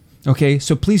 Mm-hmm. Okay,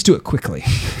 so please do it quickly.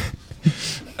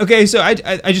 Okay, so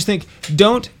I just think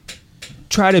don't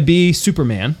try to be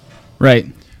Superman. Right.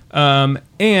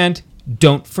 And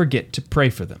don't forget to pray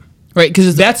for them. Right,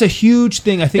 because that's a huge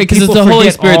thing. I think because it's the Holy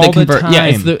Spirit that converts. Yeah,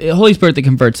 it's the Holy Spirit that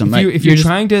converts them. If you're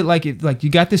trying to like you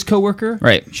got this coworker,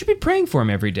 right? You should be praying for him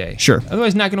every day. Sure. Otherwise,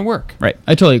 it's not going to work. Right.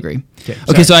 I totally agree.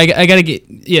 Okay, so I got to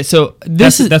get So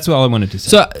that's all I wanted to say.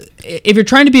 So if you're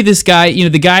trying to be this guy, you know,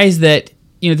 the guys that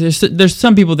there's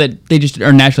some people that they just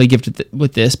are naturally gifted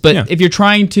with this, but if you're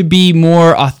trying to be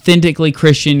more authentically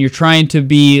Christian, you're trying to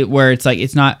be where it's like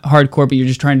it's not hardcore, but you're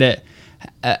just trying to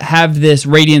have this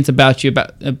radiance about you,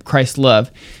 about Christ's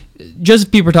love.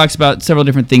 Joseph Pieper talks about several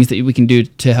different things that we can do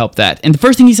to help that. And the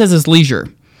first thing he says is leisure.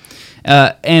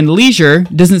 And leisure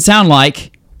doesn't sound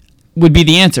like would be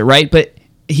the answer, right? But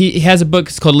he has a book,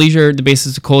 it's called Leisure, The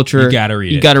Basis of Culture. You got to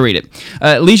read it. You got to read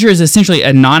it. Leisure is essentially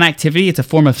a non-activity. It's a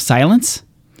form of silence.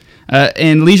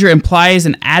 And leisure implies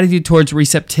an attitude towards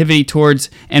receptivity towards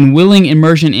and willing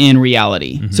immersion in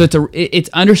reality. Mm-hmm. So it's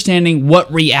understanding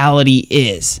what reality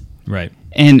is. Right.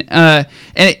 And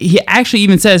he actually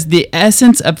even says the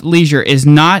essence of leisure is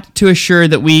not to assure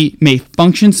that we may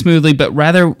function smoothly, but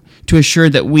rather to assure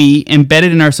that we,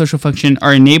 embedded in our social function,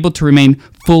 are enabled to remain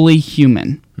fully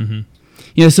human. Mm-hmm.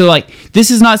 You know, so like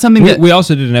this is not something we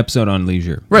also did an episode on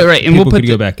leisure, right, and we'll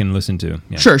go back and listen to.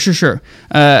 Yeah. Sure.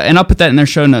 And I'll put that in their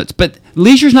show notes. But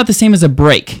leisure is not the same as a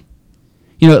break.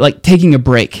 You know, like taking a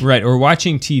break. Right, or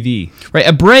watching TV. Right,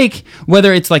 a break,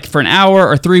 whether it's like for an hour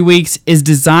or 3 weeks, is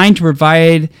designed to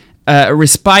provide a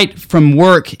respite from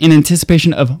work in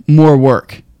anticipation of more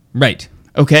work. Right.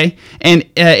 Okay? And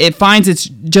it finds its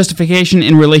justification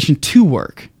in relation to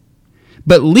work.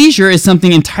 But leisure is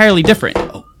something entirely different.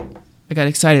 Oh, I got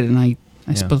excited and I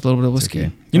spilled a little bit of whiskey.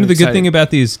 Okay. You know the good thing about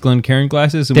these Glencairn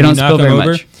glasses? They don't spill very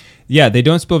much. Yeah, they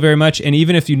don't spill very much, and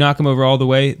even if you knock them over all the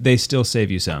way, they still save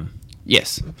you some.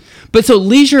 Yes, but so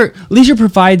leisure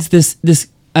provides this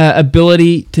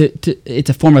ability to it's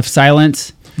a form of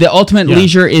silence. The ultimate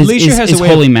leisure is has a way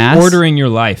holy of mass, ordering your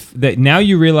life. That now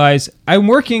you realize I'm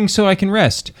working so I can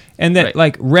rest, and that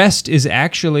like rest is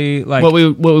actually like what we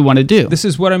want to do. This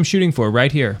is what I'm shooting for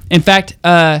right here. In fact,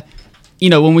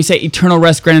 when we say eternal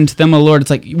rest granted to them, O Lord, it's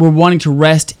like we're wanting to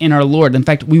rest in our Lord. In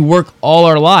fact, we work all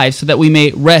our lives so that we may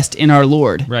rest in our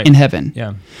Lord in heaven.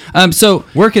 Yeah. So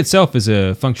work itself is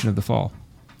a function of the fall.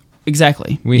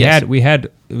 Exactly. We had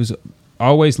it was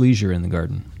always leisure in the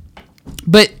garden.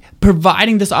 But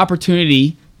providing this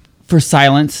opportunity for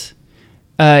silence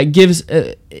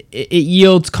it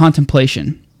yields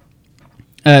contemplation,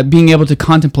 being able to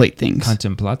contemplate things.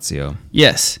 Contemplatio.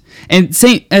 Yes, and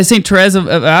Saint Teresa of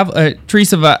Avila,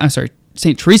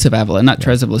 not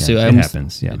Teresa of Lisieux. It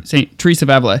happens. Yeah. Saint Teresa of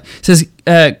Avila says,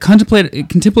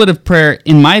 contemplative prayer,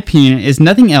 in my opinion, is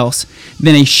nothing else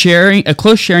than a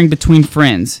close sharing between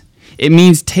friends. It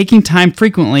means taking time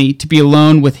frequently to be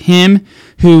alone with Him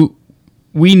who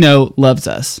we know loves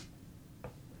us.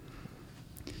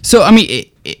 So, I mean,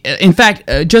 in fact,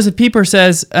 Joseph Pieper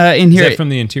says in here... Is that from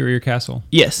the Interior Castle?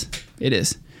 Yes, it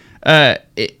is.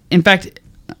 In fact,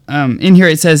 in here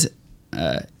it says,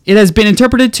 it has been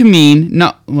interpreted to mean...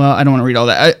 I don't want to read all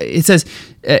that. It says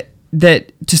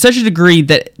that to such a degree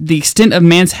that the extent of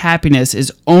man's happiness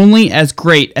is only as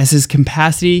great as his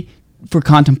capacity for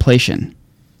contemplation.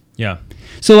 Yeah.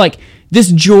 So, like,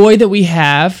 this joy that we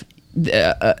have...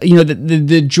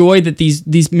 the joy that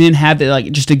these men have that like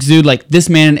just exude, like, this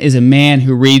man is a man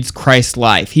who reads Christ's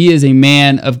life. He is a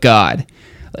man of God.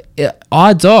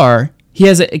 Odds are he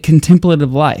has a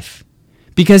contemplative life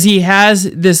because he has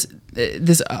this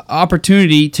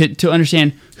opportunity to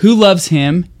understand who loves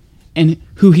him and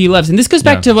who he loves. And this goes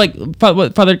back to like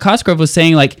what Father Cosgrove was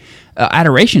saying, like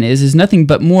adoration is nothing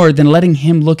but more than letting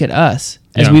him look at us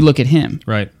as we look at him.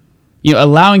 Right.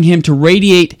 Allowing him to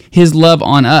radiate his love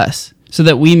on us so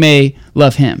that we may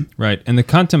love him. Right. And the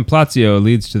contemplatio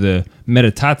leads to the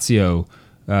meditatio,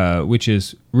 which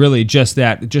is really just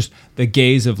that, just the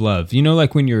gaze of love. You know,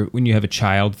 like when you have a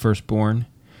child firstborn,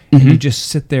 and you just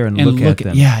sit there and look at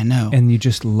them. Yeah, I know. And you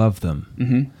just love them.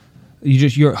 Mm-hmm.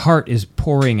 Your heart is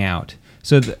pouring out.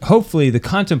 So hopefully the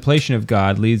contemplation of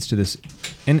God leads to this.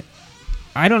 And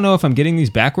I don't know if I'm getting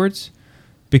these backwards,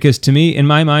 because to me, in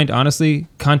my mind, honestly,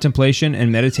 contemplation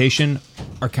and meditation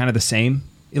are kind of the same,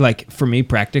 like for me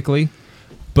practically,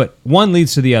 but one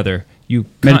leads to the other.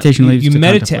 Meditation leads to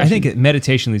contemplation. I think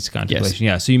meditation leads to contemplation.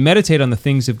 Yes. Yeah. So you meditate on the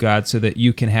things of God so that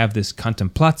you can have this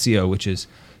contemplatio, which is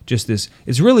just this.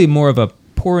 It's really more of a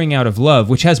pouring out of love,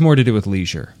 which has more to do with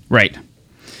leisure. Right.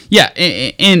 Yeah,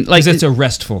 and like it's a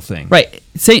restful thing, right?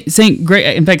 Saint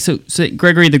Gregory, in fact, so Saint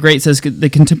Gregory the Great says the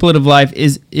contemplative life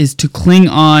is to cling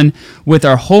on with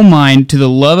our whole mind to the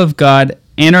love of God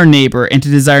and our neighbor, and to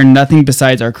desire nothing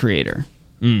besides our Creator.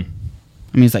 I mean,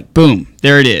 it's like boom,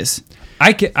 there it is.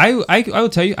 I will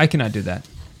tell you, I cannot do that.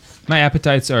 My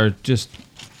appetites are just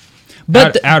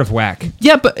out of whack.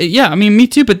 Yeah, I mean, me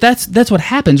too. But that's what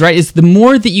happens, right? Is the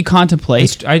more that you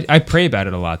contemplate. I pray about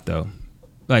it a lot, though.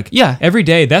 Like, every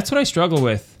day, that's what I struggle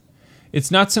with.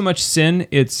 It's not so much sin,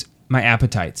 it's my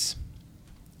appetites.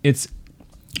 It's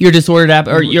your disordered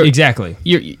exactly.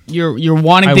 You're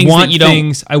wanting things that you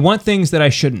don't. I want things that I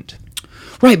shouldn't.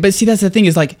 Right, but see, that's the thing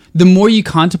is like the more you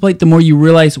contemplate, the more you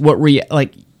realize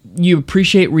you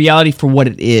appreciate reality for what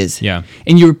it is. Yeah,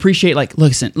 and you appreciate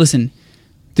listen,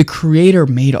 the Creator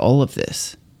made all of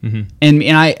this, and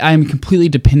I'm completely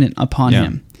dependent upon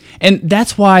Him, and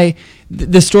that's why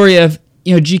the story of.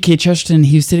 G.K. Chesterton,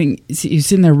 he was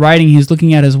sitting there writing, he was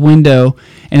looking out his window,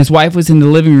 and his wife was in the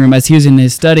living room as he was in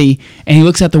his study, and he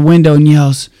looks out the window and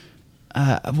yells,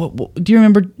 do you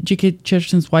remember G.K.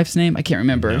 Chesterton's wife's name? I can't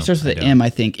remember. It starts with an M,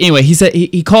 I think. Anyway, he said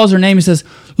he calls her name and says,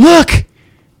 look!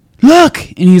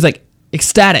 And he's like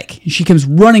ecstatic. And she comes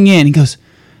running in and goes,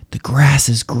 the grass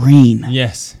is green.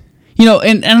 Yes.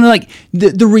 And like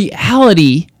the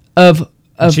reality of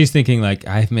she's thinking like,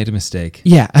 I've made a mistake.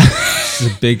 Yeah. This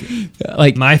is a big,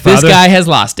 like, this guy has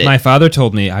lost it. My father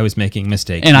told me I was making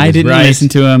mistakes. And I didn't listen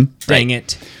to him. Dang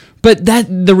it. But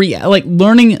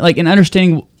learning, and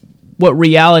understanding what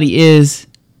reality is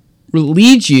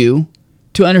leads you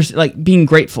to understand, being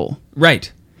grateful.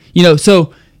 Right.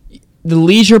 So the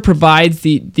leisure provides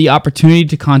the opportunity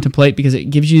to contemplate because it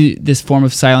gives you this form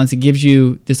of silence. It gives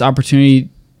you this opportunity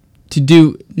to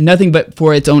do nothing but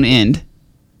for its own end.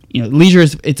 Leisure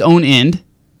is its own end.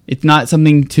 It's not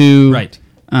something to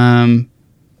to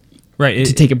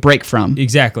take a break from.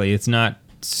 Exactly. It's not.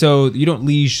 So you don't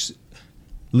liege.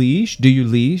 Liege? Do you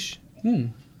liege?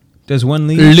 Does one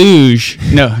liege? Luge.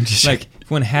 No, I'm just like if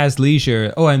one has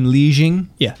leisure. Oh, I'm lieging.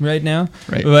 Yeah. Right now.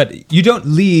 Right. But you don't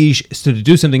liege to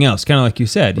do something else. Kind of like you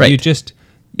said. Right. You just.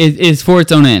 It is for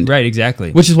its own end. Right.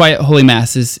 Exactly. Which is why Holy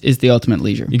Mass is the ultimate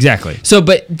leisure. Exactly. So,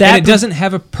 but that and it doesn't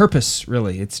have a purpose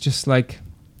really. It's just like.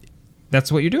 That's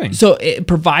what you're doing. So it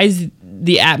provides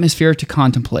the atmosphere to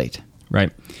contemplate. Right.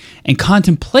 And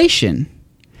contemplation,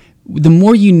 the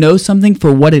more you know something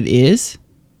for what it is,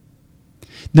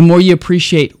 the more you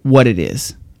appreciate what it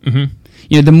is.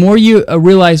 Mm-hmm. The more you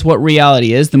realize what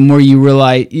reality is, the more you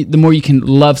can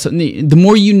love something. The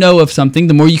more you know of something,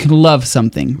 the more you can love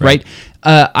something, right?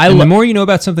 The more you know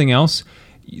about something else,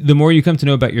 the more you come to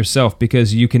know about yourself,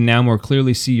 because you can now more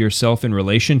clearly see yourself in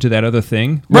relation to that other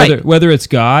thing, right? Whether it's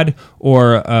God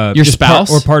or your spouse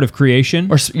or part of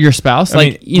creation, or your spouse.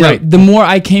 I mean, know, the more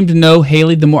I came to know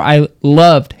Haley, the more I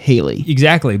loved Haley.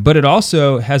 Exactly, but it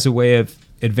also has a way of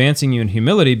advancing you in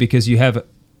humility, because you have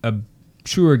a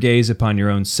truer gaze upon your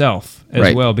own self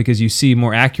as well, because you see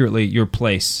more accurately your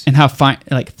place and how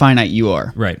finite you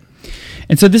are. Right.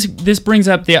 And so this brings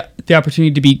up the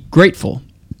opportunity to be grateful,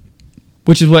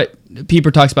 which is what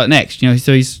Pieper talks about next. You know,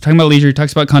 so he's talking about leisure, he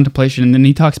talks about contemplation, and then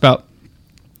he talks about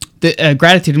the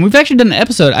gratitude. And we've actually done an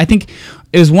episode. I think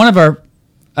it was one of our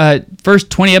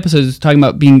first 20 episodes talking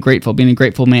about being grateful, being a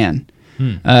grateful man.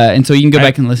 And so you can go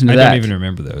back and listen to that. I don't even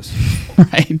remember those.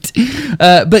 Right.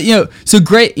 But so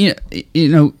great.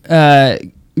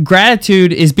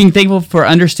 Gratitude is being thankful for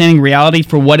understanding reality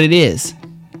for what it is.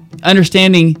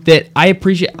 Understanding that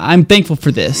I'm thankful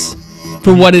for this,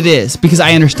 for what it is, because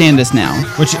I understand this now.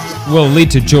 Which will lead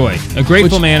to joy. A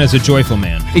grateful man is a joyful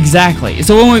man. Exactly.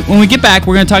 So when we get back,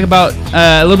 we're going to talk about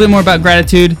a little bit more about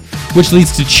gratitude, which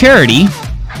leads to charity.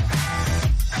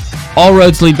 All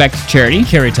roads lead back to charity.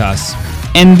 Caritas.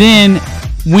 And then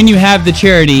when you have the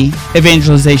charity,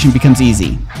 evangelization becomes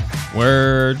easy.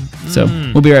 Word. So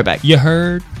we'll be right back. You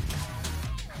heard?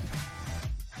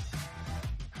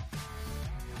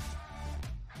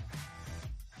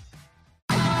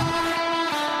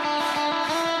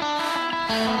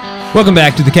 Welcome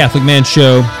back to the Catholic Man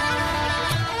Show.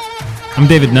 I'm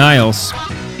David Niles.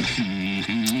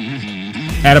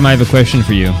 Adam, I have a question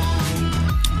for you.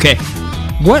 Okay.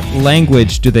 What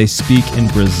language do they speak in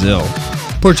Brazil?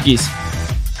 Portuguese.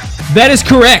 That is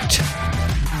correct.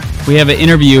 We have an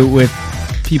interview with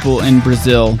people in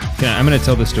Brazil. Okay, I'm going to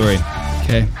tell the story.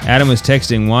 Okay. Adam was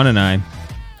texting Juan and I,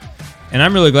 and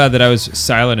I'm really glad that I was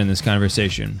silent in this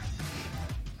conversation.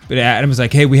 But Adam was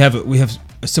like, "Hey, we have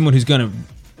someone who's going to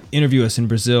interview us in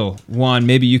Brazil. Juan,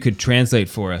 maybe you could translate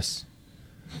for us."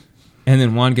 And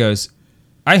then Juan goes,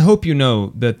 "I hope you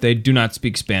know that they do not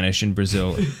speak Spanish in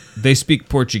Brazil. They speak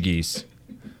Portuguese."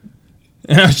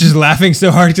 And I was just laughing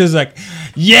so hard because I was like,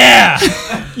 "Yeah,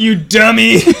 you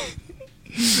dummy.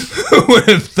 Who would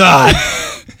have thought?"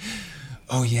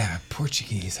 Oh yeah,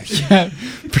 Portuguese.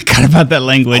 Forgot about that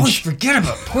language. Always forget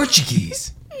about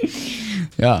Portuguese.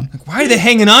 Yeah. Like, why are they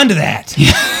hanging on to that?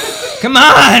 Come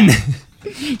on.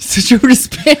 Switch over to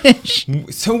Spanish.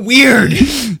 So weird.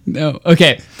 No.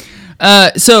 Okay.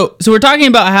 So we're talking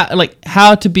about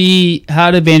how to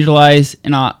evangelize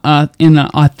in an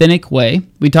authentic way.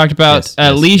 We talked about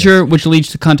leisure, which leads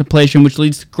to contemplation, which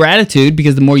leads to gratitude,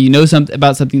 because the more you know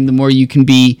about something, the more you can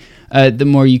the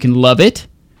more you can love it.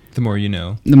 The more you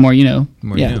know. The more you know. The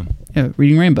more you know. Yeah.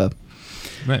 Reading Rainbow.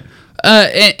 Right.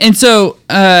 And so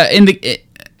in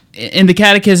the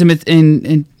Catechism, it's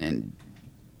in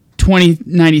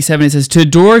 2097, it says, to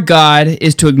adore God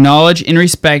is to acknowledge and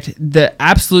respect the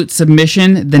absolute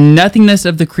submission, the nothingness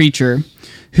of the creature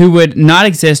who would not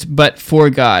exist but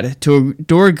for God. To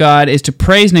adore God is to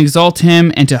praise and exalt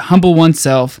him and to humble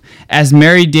oneself, as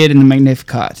Mary did in the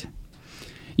Magnificat.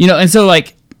 And so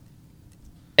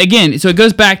again, so it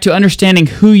goes back to understanding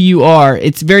who you are.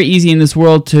 It's very easy in this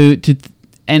world to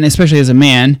and especially as a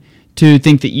man, to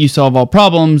think that you solve all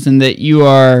problems and that you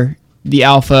are the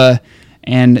alpha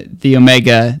and the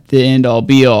omega, the end all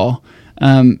be all.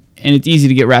 And it's easy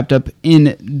to get wrapped up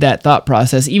in that thought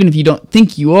process, even if you don't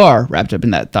think you are wrapped up in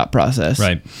that thought process.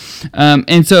 Right.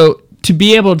 And so to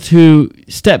be able to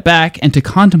step back and to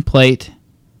contemplate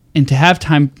and to have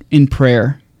time in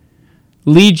prayer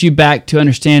leads you back to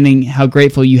understanding how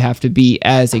grateful you have to be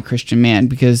as a Christian man,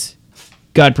 because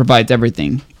God provides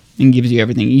everything and gives you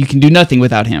everything. You can do nothing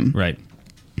without him. Right.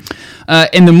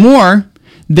 And the more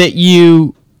that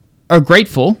you are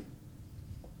grateful,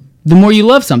 the more you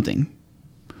love something,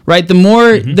 right? The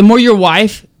more your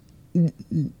wife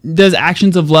does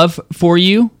actions of love for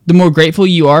you, the more grateful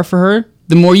you are for her,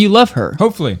 the more you love her.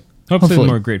 Hopefully the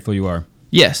more grateful you are.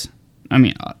 Yes. I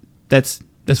mean, that's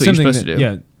what you're supposed to do.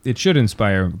 Yeah, it should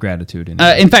inspire gratitude.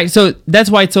 In fact, so that's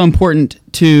why it's so important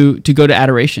to go to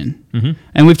adoration. Mm-hmm.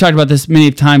 And we've talked about this many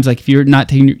times. Like, if you're not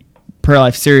taking your prayer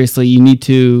life seriously, you need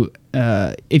to.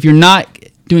 If you're not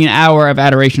doing an hour of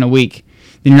adoration a week,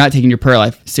 then you're not taking your prayer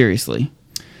life seriously.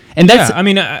 And that's. Yeah, I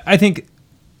mean, I think,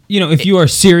 if you are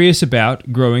serious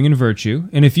about growing in virtue,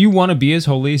 and if you want to be as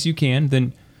holy as you can,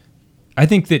 then I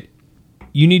think that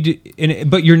you need to.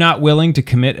 But you're not willing to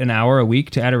commit an hour a week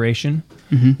to adoration.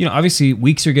 Mm-hmm. Obviously,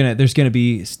 there's gonna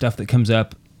be stuff that comes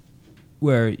up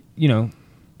where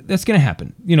that's gonna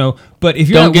happen. But if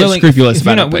you're not willing, scrupulous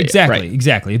about it.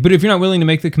 Exactly. But if you're not willing to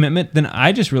make the commitment, then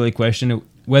I just really question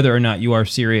whether or not you are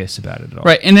serious about it at all.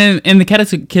 Right. And then in the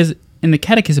in the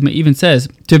Catechism, it even says,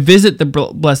 to visit the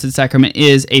Blessed Sacrament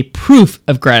is a proof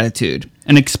of gratitude,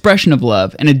 an expression of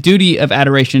love, and a duty of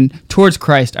adoration towards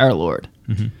Christ our Lord.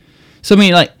 Mm-hmm. So, I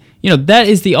mean, like, that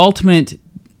is the ultimate.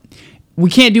 We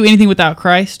can't do anything without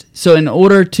Christ. So in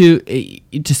order to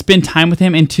spend time with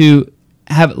him and to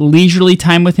have leisurely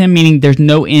time with him, meaning there's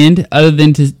no end other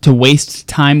than to waste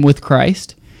time with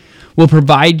Christ, will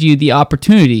provide you the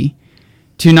opportunity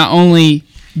to not only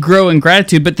grow in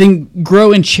gratitude, but then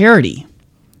grow in charity.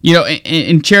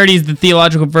 And charity is the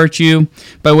theological virtue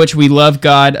by which we love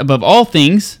God above all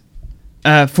things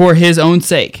for his own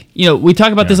sake. We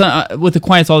talk about this with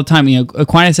Aquinas all the time.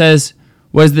 Aquinas says,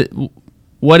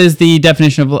 what is the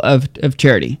definition of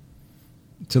charity?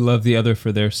 To love the other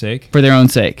for their sake? For their own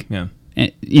sake. Yeah.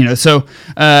 And, so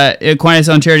Aquinas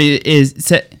on charity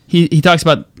he talks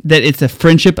about that it's a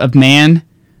friendship of man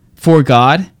for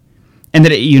God and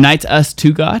that it unites us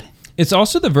to God. It's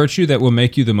also the virtue that will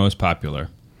make you the most popular.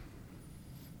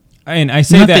 And I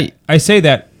say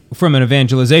that from an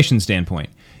evangelization standpoint.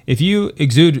 If you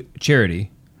exude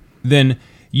charity, then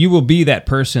you will be that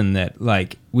person that,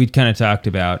 like, we'd kind of talked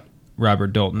about,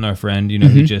 Robert Dalton, our friend,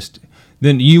 mm-hmm.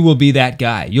 Then you will be that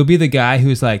guy. You'll be the guy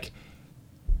who's like,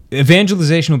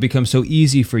 evangelization will become so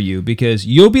easy for you because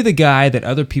you'll be the guy that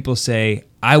other people say,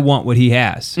 I want what he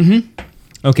has. Mm-hmm.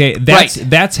 Okay,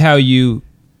 that's how you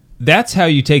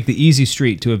take the easy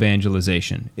street to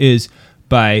evangelization, is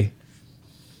by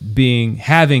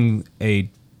having a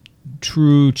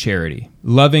true charity,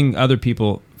 loving other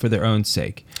people for their own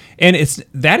sake. And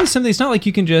that is something, it's not like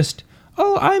you can just,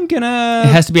 it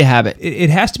has to be a habit.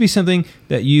 It has to be something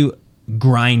that you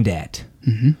grind at.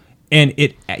 Mm-hmm.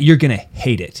 And you're going to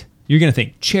hate it. You're going to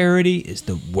think charity is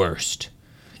the worst.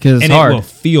 Because it's hard. It will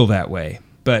feel that way.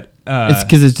 But it's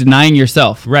because it's denying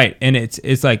yourself. Right. And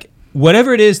it's like,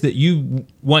 whatever it is that you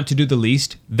want to do the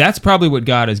least, that's probably what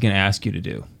God is going to ask you to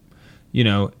do.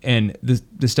 And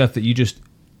the stuff that you just,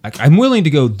 I'm willing to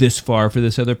go this far for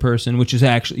this other person, which is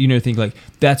actually, think like,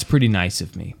 that's pretty nice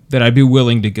of me, that I'd be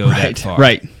willing to go that far.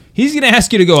 Right. He's going to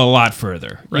ask you to go a lot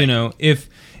further, right.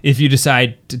 If you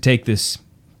decide to take this,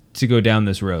 to go down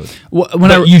this road.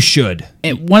 You should.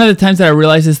 And one of the times that I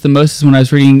realized this the most is when I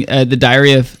was reading the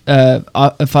Diary of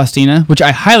Faustina, which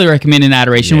I highly recommend in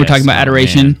adoration. Yes, we're talking about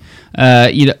adoration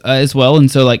as well. And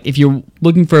so, like, if you're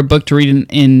looking for a book to read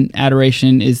in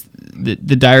adoration, is the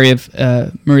Diary of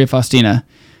Maria Faustina,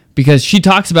 because she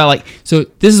talks about, like, so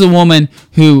this is a woman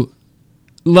who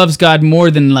loves God more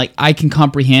than, like, I can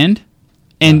comprehend,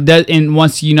 and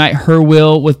wants to unite her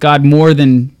will with God more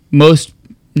than most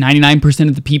 99%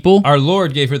 of the people. Our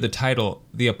Lord gave her the title,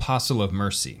 the Apostle of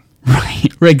Mercy. Right,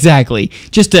 exactly.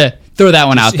 Just to throw that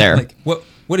one out there. Like,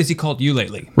 what has he called you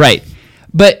lately? Right.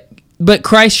 But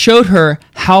Christ showed her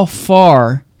how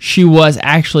far she was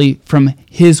actually from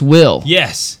his will.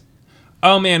 Yes.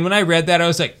 Oh man, when I read that, I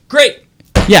was like, great.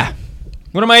 Yeah.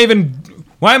 Why am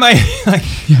I like,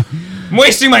 I'm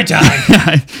wasting my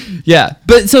time? Yeah.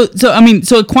 But so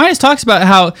Aquinas talks about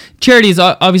how charity is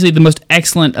obviously the most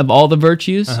excellent of all the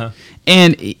virtues. Uh-huh.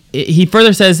 And he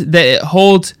further says that it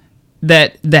holds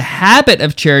that the habit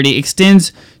of charity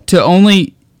extends to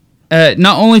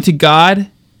not only to God,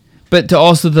 but to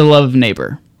also the love of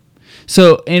neighbor.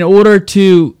 So in order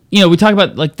to, we talk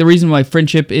about, like, the reason why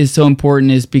friendship is so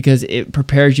important is because it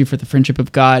prepares you for the friendship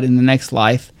of God in the next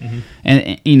life. Mm-hmm. And,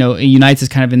 it unites us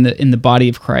kind of in the body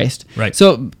of Christ. Right.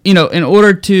 So, in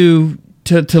order to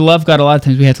love God, a lot of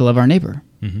times we have to love our neighbor.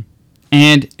 Mm-hmm.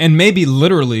 And maybe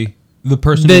literally the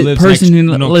person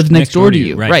who lives next door to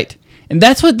you. Right. And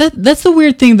that's the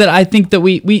weird thing that I think that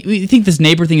we think this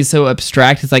neighbor thing is so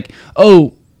abstract. It's like,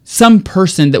 some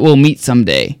person that we'll meet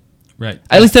someday. Right.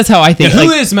 At least that's how I think. Who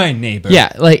is my neighbor?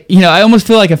 Yeah, like, I almost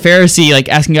feel like a Pharisee, like,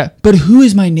 asking God, but who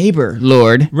is my neighbor,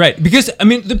 Lord? Right, because,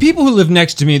 the people who live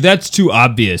next to me, that's too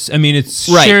obvious. It's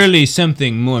surely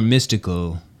something more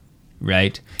mystical,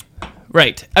 right?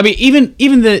 Right. Even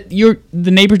the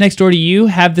neighbors next door to you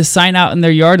have this sign out in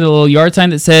their yard, a little yard sign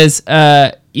that says,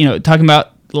 talking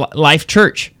about Life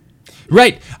Church.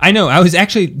 Right. I know. I was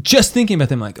actually just thinking about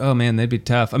them, like, oh man, that'd be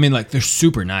tough. They're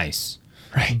super nice.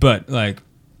 Right. But, like,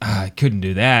 I couldn't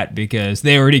do that because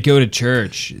they already go to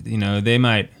church. They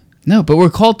might. No, but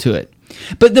we're called to it.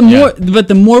 But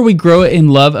the more we grow in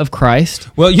love of Christ.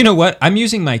 Well, you know what? I'm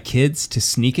using my kids to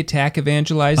sneak attack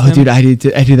evangelize them. Oh, dude, I do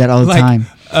that all the time.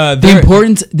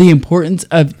 The importance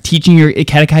of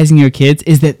catechizing your kids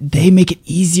is that they make it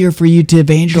easier for you to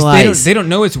evangelize. They don't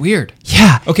know it's weird.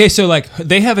 Yeah. Okay, so, like,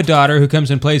 they have a daughter who comes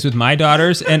and plays with my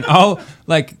daughters, and I'll,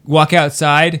 like, walk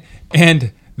outside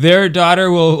and their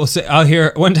daughter will say, I'll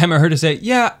hear, one time I heard her say,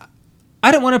 yeah,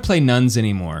 I don't want to play nuns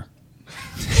anymore.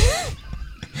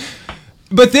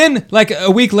 But then, like a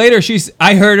week later,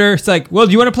 I heard her. It's like, well,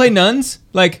 do you want to play nuns?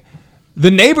 Like, the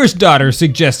neighbor's daughter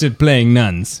suggested playing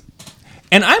nuns.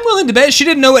 And I'm willing to bet she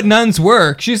didn't know what nuns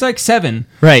were. She's like 7.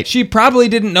 Right. She probably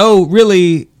didn't know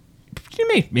really.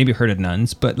 She maybe heard of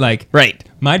nuns, but like. Right.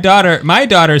 My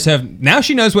daughters have. Now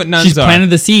she knows what nuns are. She's planted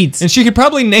the seeds. And she could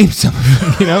probably name some of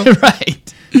them, you know?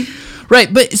 Right.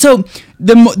 Right. But so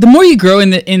the more you grow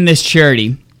in this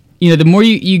charity, you know, the more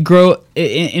you grow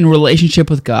in relationship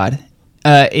with God,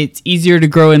 it's easier to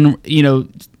grow in, you know,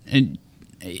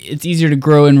 it's easier to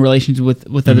grow in relations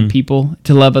with other people,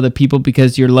 to love other people,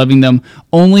 because you're loving them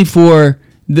only for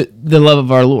the love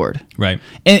of our Lord. Right.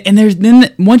 And there's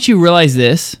then once you realize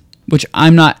this, which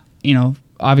I'm not, you know,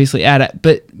 obviously at it,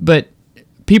 but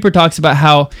Pieper talks about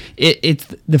how it's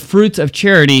the fruits of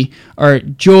charity are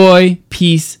joy,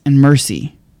 peace, and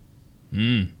mercy.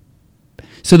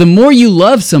 So the more you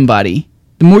love somebody,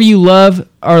 the more you love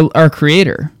our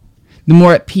Creator, the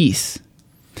more at peace,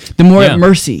 the more at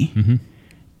mercy.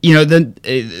 You know,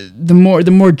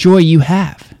 the more joy you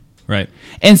have. Right.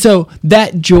 And so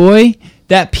that joy,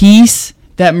 that peace,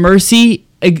 that mercy,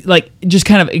 like just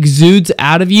kind of exudes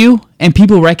out of you, and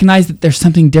people recognize that there's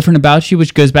something different about you,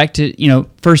 which goes back to, you know,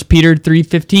 1 Peter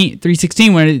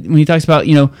 3:16 when he talks about,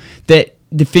 you know, that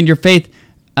defend your faith,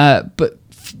 but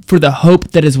for the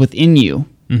hope that is within you.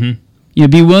 You know,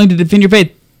 be willing to defend your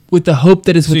faith with the hope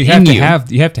that is within you. You have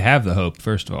to have the hope,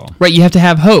 first of all. Right, you have to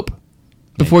have hope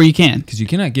before you can. Because you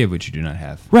cannot give what you do not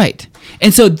have. Right.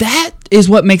 And so that is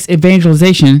what makes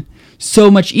evangelization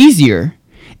so much easier,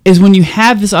 is when you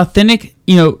have this authentic,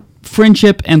 you know,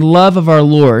 friendship and love of our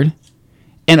Lord,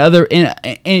 and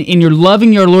you're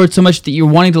loving your Lord so much that you're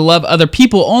wanting to love other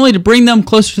people only to bring them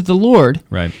closer to the Lord.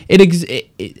 Right.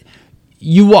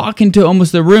 You walk into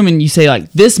almost the room and you say,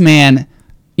 like, this man,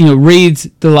 you know, reads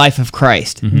the life of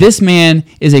Christ. This man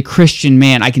is a Christian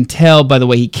man. I can tell by the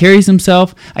way he carries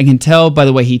himself. I can tell by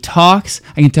the way he talks.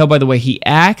 I can tell by the way he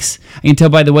acts. I can tell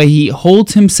by the way he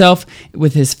holds himself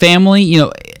with his family. You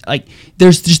know, like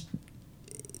there's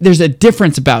a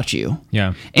difference about you.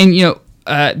 Yeah. And you know,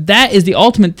 that is the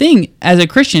ultimate thing as a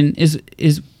Christian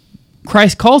is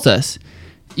Christ calls us,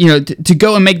 you know, to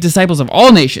go and make disciples of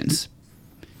all nations.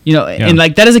 You know, and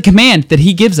like that is a command that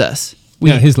he gives us.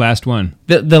 His last one.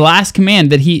 The last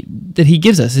command that he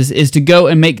gives us is to go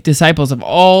and make disciples of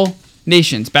all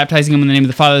nations, baptizing them in the name of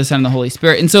the Father, the Son, and the Holy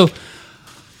Spirit. And so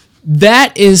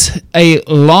that is a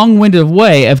long-winded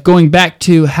way of going back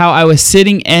to how I was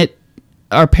sitting at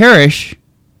our parish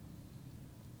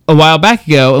a while back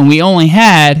ago, and we only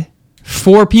had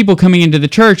 4 people coming into the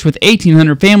church with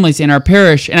 1,800 families in our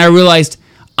parish, and I realized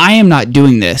I am not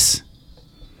doing this.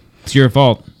 It's your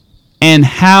fault. And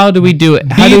how do we do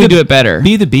it? How do we do it better?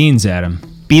 Be the beans, Adam.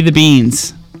 Be the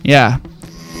beans. Yeah.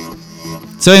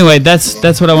 So anyway, that's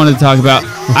what I wanted to talk about.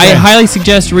 Okay. I highly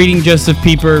suggest reading Joseph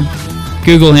Pieper.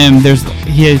 Google him.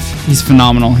 He's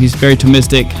phenomenal. He's very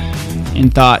Thomistic in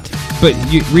thought, but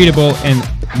readable and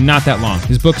not that long.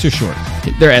 His books are short.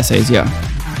 They're essays. Yeah.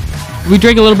 We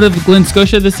drank a little bit of Glen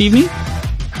Scotia this evening.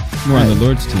 We're on the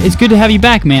Lord's team. It's good to have you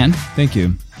back, man. Thank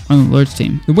you. On the Lord's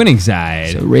team. The winning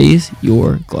side. So raise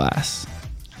your glass.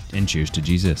 And cheers to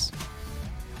Jesus.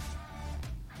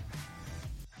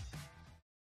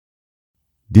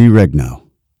 De Regno,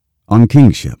 On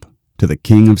Kingship, to the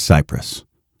King of Cyprus,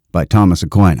 by Thomas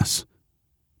Aquinas.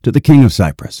 To the King of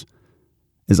Cyprus.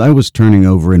 As I was turning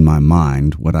over in my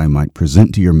mind what I might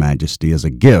present to your majesty as a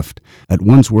gift, at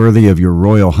once worthy of your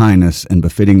royal highness and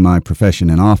befitting my profession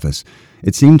and office,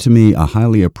 it seemed to me a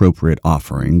highly appropriate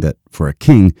offering that, for a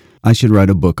king, I should write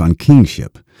a book on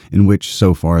kingship, in which,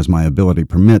 so far as my ability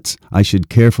permits, I should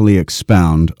carefully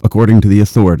expound, according to the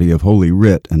authority of Holy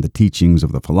Writ and the teachings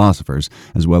of the philosophers,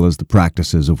 as well as the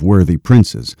practices of worthy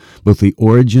princes, both the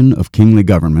origin of kingly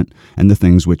government and the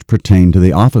things which pertain to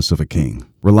the office of a king,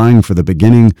 relying for the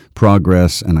beginning,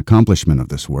 progress, and accomplishment of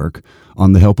this work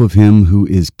on the help of him who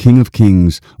is King of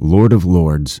kings, Lord of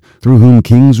lords, through whom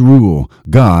kings rule,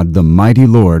 God, the mighty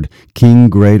Lord, King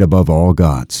great above all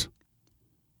gods.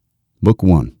 Book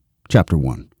 1, Chapter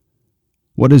 1.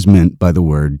 What is meant by the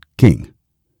word king?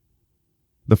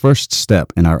 The first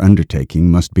step in our undertaking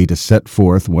must be to set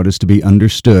forth what is to be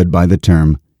understood by the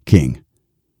term king.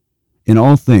 In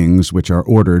all things which are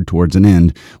ordered towards an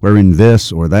end, wherein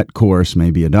this or that course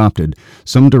may be adopted,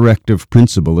 some directive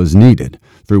principle is needed,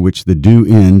 through which the due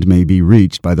end may be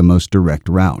reached by the most direct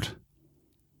route.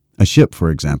 A ship, for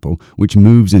example, which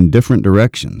moves in different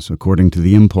directions according to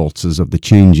the impulses of the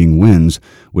changing winds,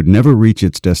 would never reach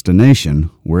its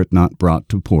destination were it not brought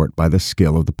to port by the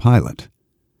skill of the pilot.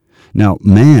 Now,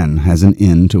 man has an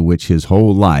end to which his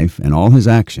whole life and all his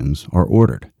actions are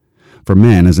ordered. for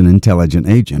man is an intelligent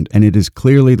agent, and it is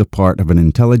clearly the part of an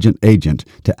intelligent agent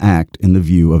to act in the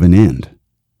view of an end.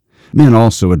 Men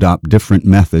also adopt different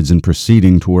methods in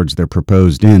proceeding towards their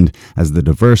proposed end, as the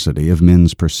diversity of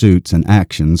men's pursuits and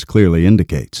actions clearly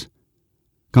indicates.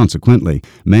 Consequently,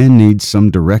 man needs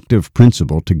some directive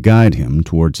principle to guide him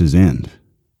towards his end.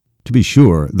 To be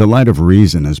sure, the light of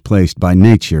reason is placed by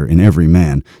nature in every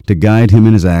man to guide him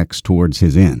in his acts towards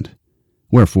his end.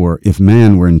 Wherefore, if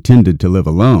man were intended to live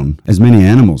alone, as many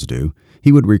animals do,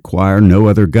 he would require no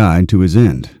other guide to his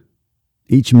end.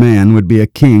 Each man would be a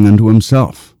king unto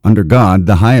himself, under God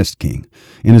the highest king,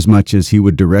 inasmuch as he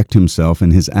would direct himself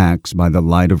in his acts by the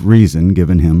light of reason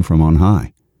given him from on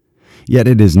high. Yet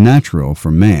it is natural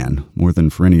for man, more than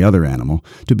for any other animal,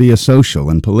 to be a social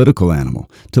and political animal,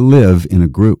 to live in a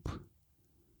group.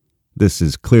 This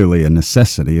is clearly a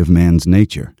necessity of man's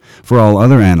nature. For all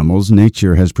other animals,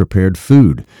 nature has prepared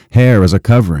food, hair as a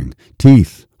covering,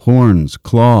 teeth, horns,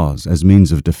 claws as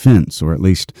means of defense, or at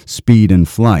least speed and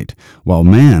flight, while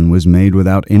man was made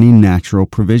without any natural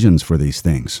provisions for these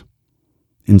things.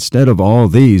 Instead of all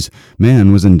these,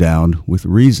 man was endowed with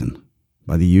reason,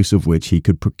 by the use of which he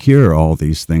could procure all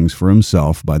these things for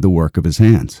himself by the work of his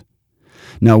hands.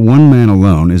 Now one man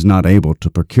alone is not able to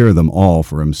procure them all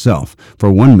for himself,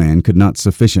 for one man could not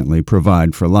sufficiently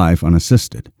provide for life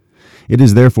unassisted. It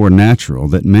is therefore natural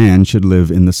that man should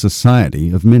live in the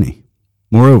society of many.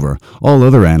 Moreover, all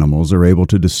other animals are able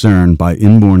to discern by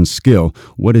inborn skill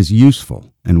what is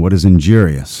useful and what is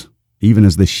injurious, even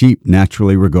as the sheep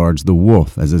naturally regards the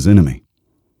wolf as his enemy.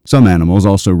 Some animals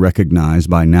also recognize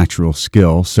by natural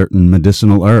skill certain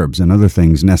medicinal herbs and other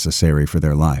things necessary for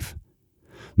their life.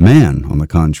 Man, on the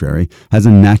contrary, has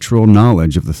a natural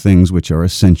knowledge of the things which are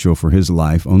essential for his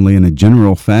life only in a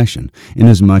general fashion,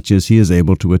 inasmuch as he is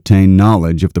able to attain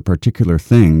knowledge of the particular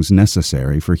things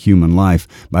necessary for human life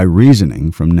by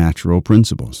reasoning from natural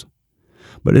principles.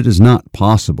 But it is not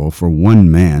possible for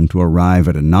one man to arrive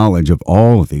at a knowledge of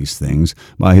all these things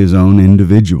by his own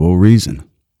individual reason.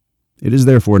 It is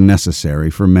therefore necessary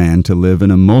for man to live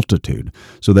in a multitude,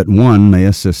 so that one may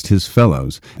assist his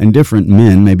fellows, and different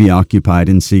men may be occupied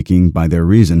in seeking by their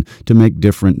reason to make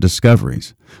different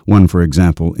discoveries, one, for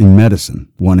example, in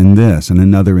medicine, one in this, and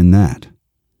another in that.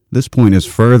 This point is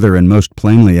further and most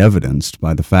plainly evidenced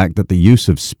by the fact that the use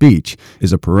of speech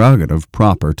is a prerogative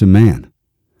proper to man.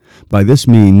 By this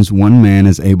means one man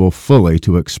is able fully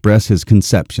to express his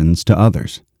conceptions to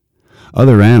others.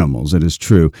 Other animals, it is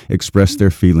true, express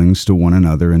their feelings to one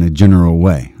another in a general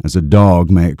way, as a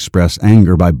dog may express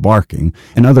anger by barking,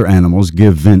 and other animals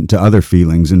give vent to other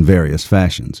feelings in various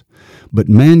fashions. But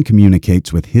man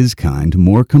communicates with his kind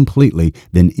more completely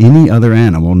than any other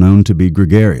animal known to be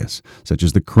gregarious, such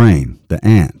as the crane, the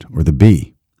ant, or the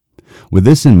bee. With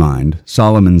this in mind,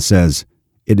 Solomon says,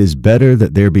 "It is better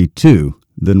that there be two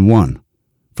than one,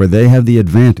 for they have the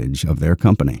advantage of their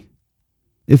company."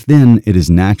 If then it is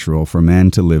natural for man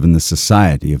to live in the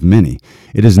society of many,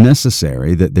 it is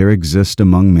necessary that there exist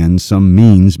among men some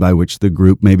means by which the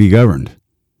group may be governed.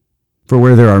 For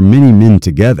where there are many men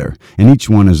together, and each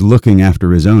one is looking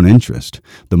after his own interest,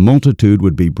 the multitude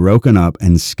would be broken up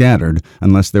and scattered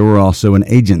unless there were also an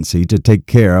agency to take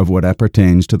care of what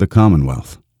appertains to the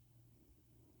commonwealth.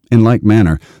 In like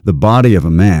manner, the body of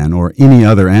a man or any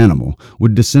other animal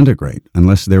would disintegrate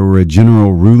unless there were a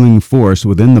general ruling force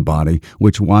within the body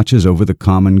which watches over the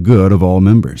common good of all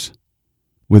members.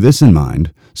 With this in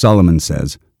mind, Solomon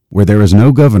says, "Where there is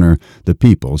no governor, the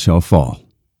people shall fall."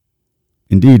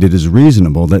 Indeed, it is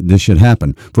reasonable that this should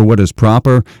happen, for what is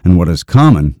proper and what is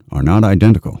common are not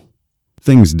identical.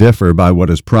 Things differ by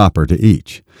what is proper to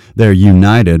each. They are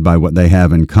united by what they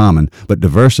have in common, but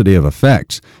diversity of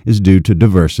effects is due to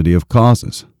diversity of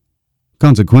causes.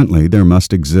 Consequently, there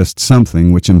must exist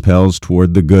something which impels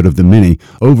toward the good of the many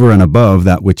over and above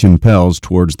that which impels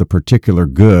towards the particular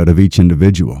good of each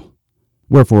individual.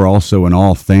 Wherefore also in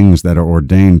all things that are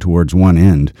ordained towards one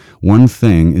end, one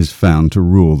thing is found to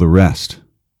rule the rest.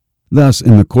 Thus,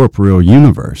 in the corporeal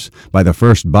universe, by the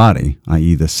first body,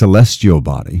 i.e. the celestial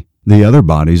body, the other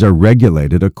bodies are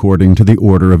regulated according to the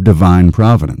order of divine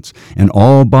providence, and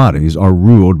all bodies are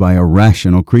ruled by a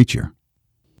rational creature.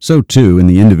 So too, in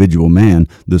the individual man,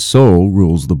 the soul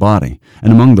rules the body,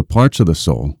 and among the parts of the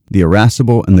soul, the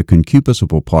irascible and the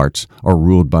concupiscible parts are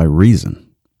ruled by reason.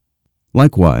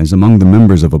 Likewise, among the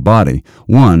members of a body,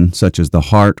 one, such as the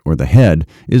heart or the head,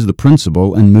 is the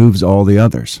principal and moves all the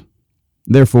others.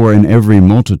 Therefore, in every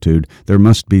multitude there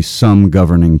must be some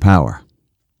governing power.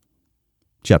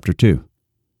 Chapter 2.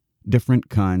 Different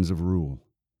kinds of rule.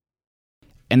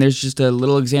 And there's just a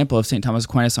little example of St. Thomas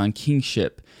Aquinas on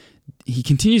kingship. he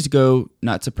continues to go,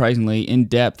 not surprisingly, in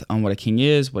depth on what a king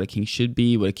is, what a king should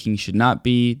be, what a king should not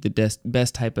be, the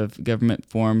best type of government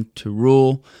form to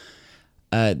rule.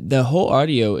 The whole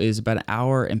audio is about an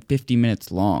hour and 50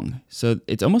 minutes long. So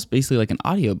it's almost basically like an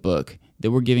audio book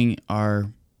that we're giving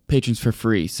our patrons for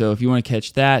free. So if you want to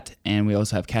catch that, and we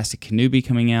also have Casta Canubi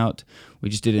coming out. We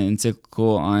just did an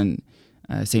encyclical on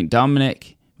St.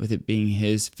 Dominic, with it being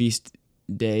his feast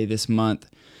day this month.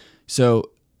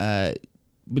 So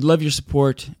we'd love your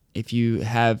support. If you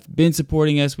have been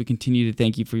supporting us, we continue to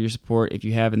thank you for your support. If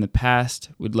you have in the past,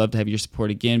 we'd love to have your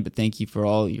support again, but thank you for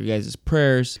all your guys'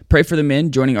 prayers. Pray for the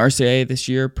men joining RCIA this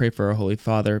year. Pray for our Holy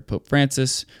Father, Pope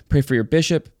Francis. Pray for your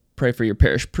bishop. Pray for your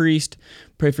parish priest.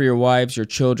 Pray for your wives, your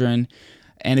children.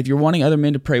 And if you're wanting other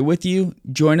men to pray with you,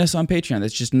 join us on Patreon.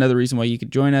 That's just another reason why you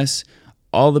could join us.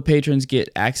 All the patrons get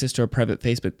access to our private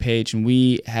Facebook page, and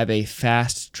we have a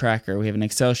fast tracker. We have an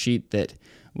Excel sheet that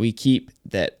we keep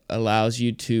that allows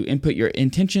you to input your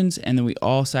intentions, and then we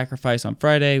all sacrifice on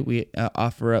Friday. We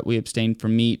offer up, we abstain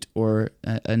from meat or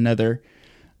another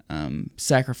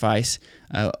sacrifice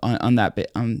on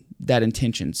that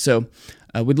intention. So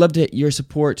we'd love to your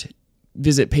support.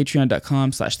 Visit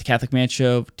patreon.com/The Catholic Man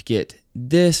Show to get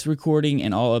this recording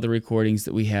and all other recordings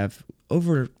that we have,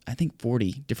 over, I think,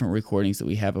 40 different recordings that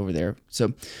we have over there.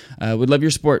 So we'd love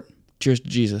your support. Cheers to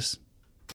Jesus.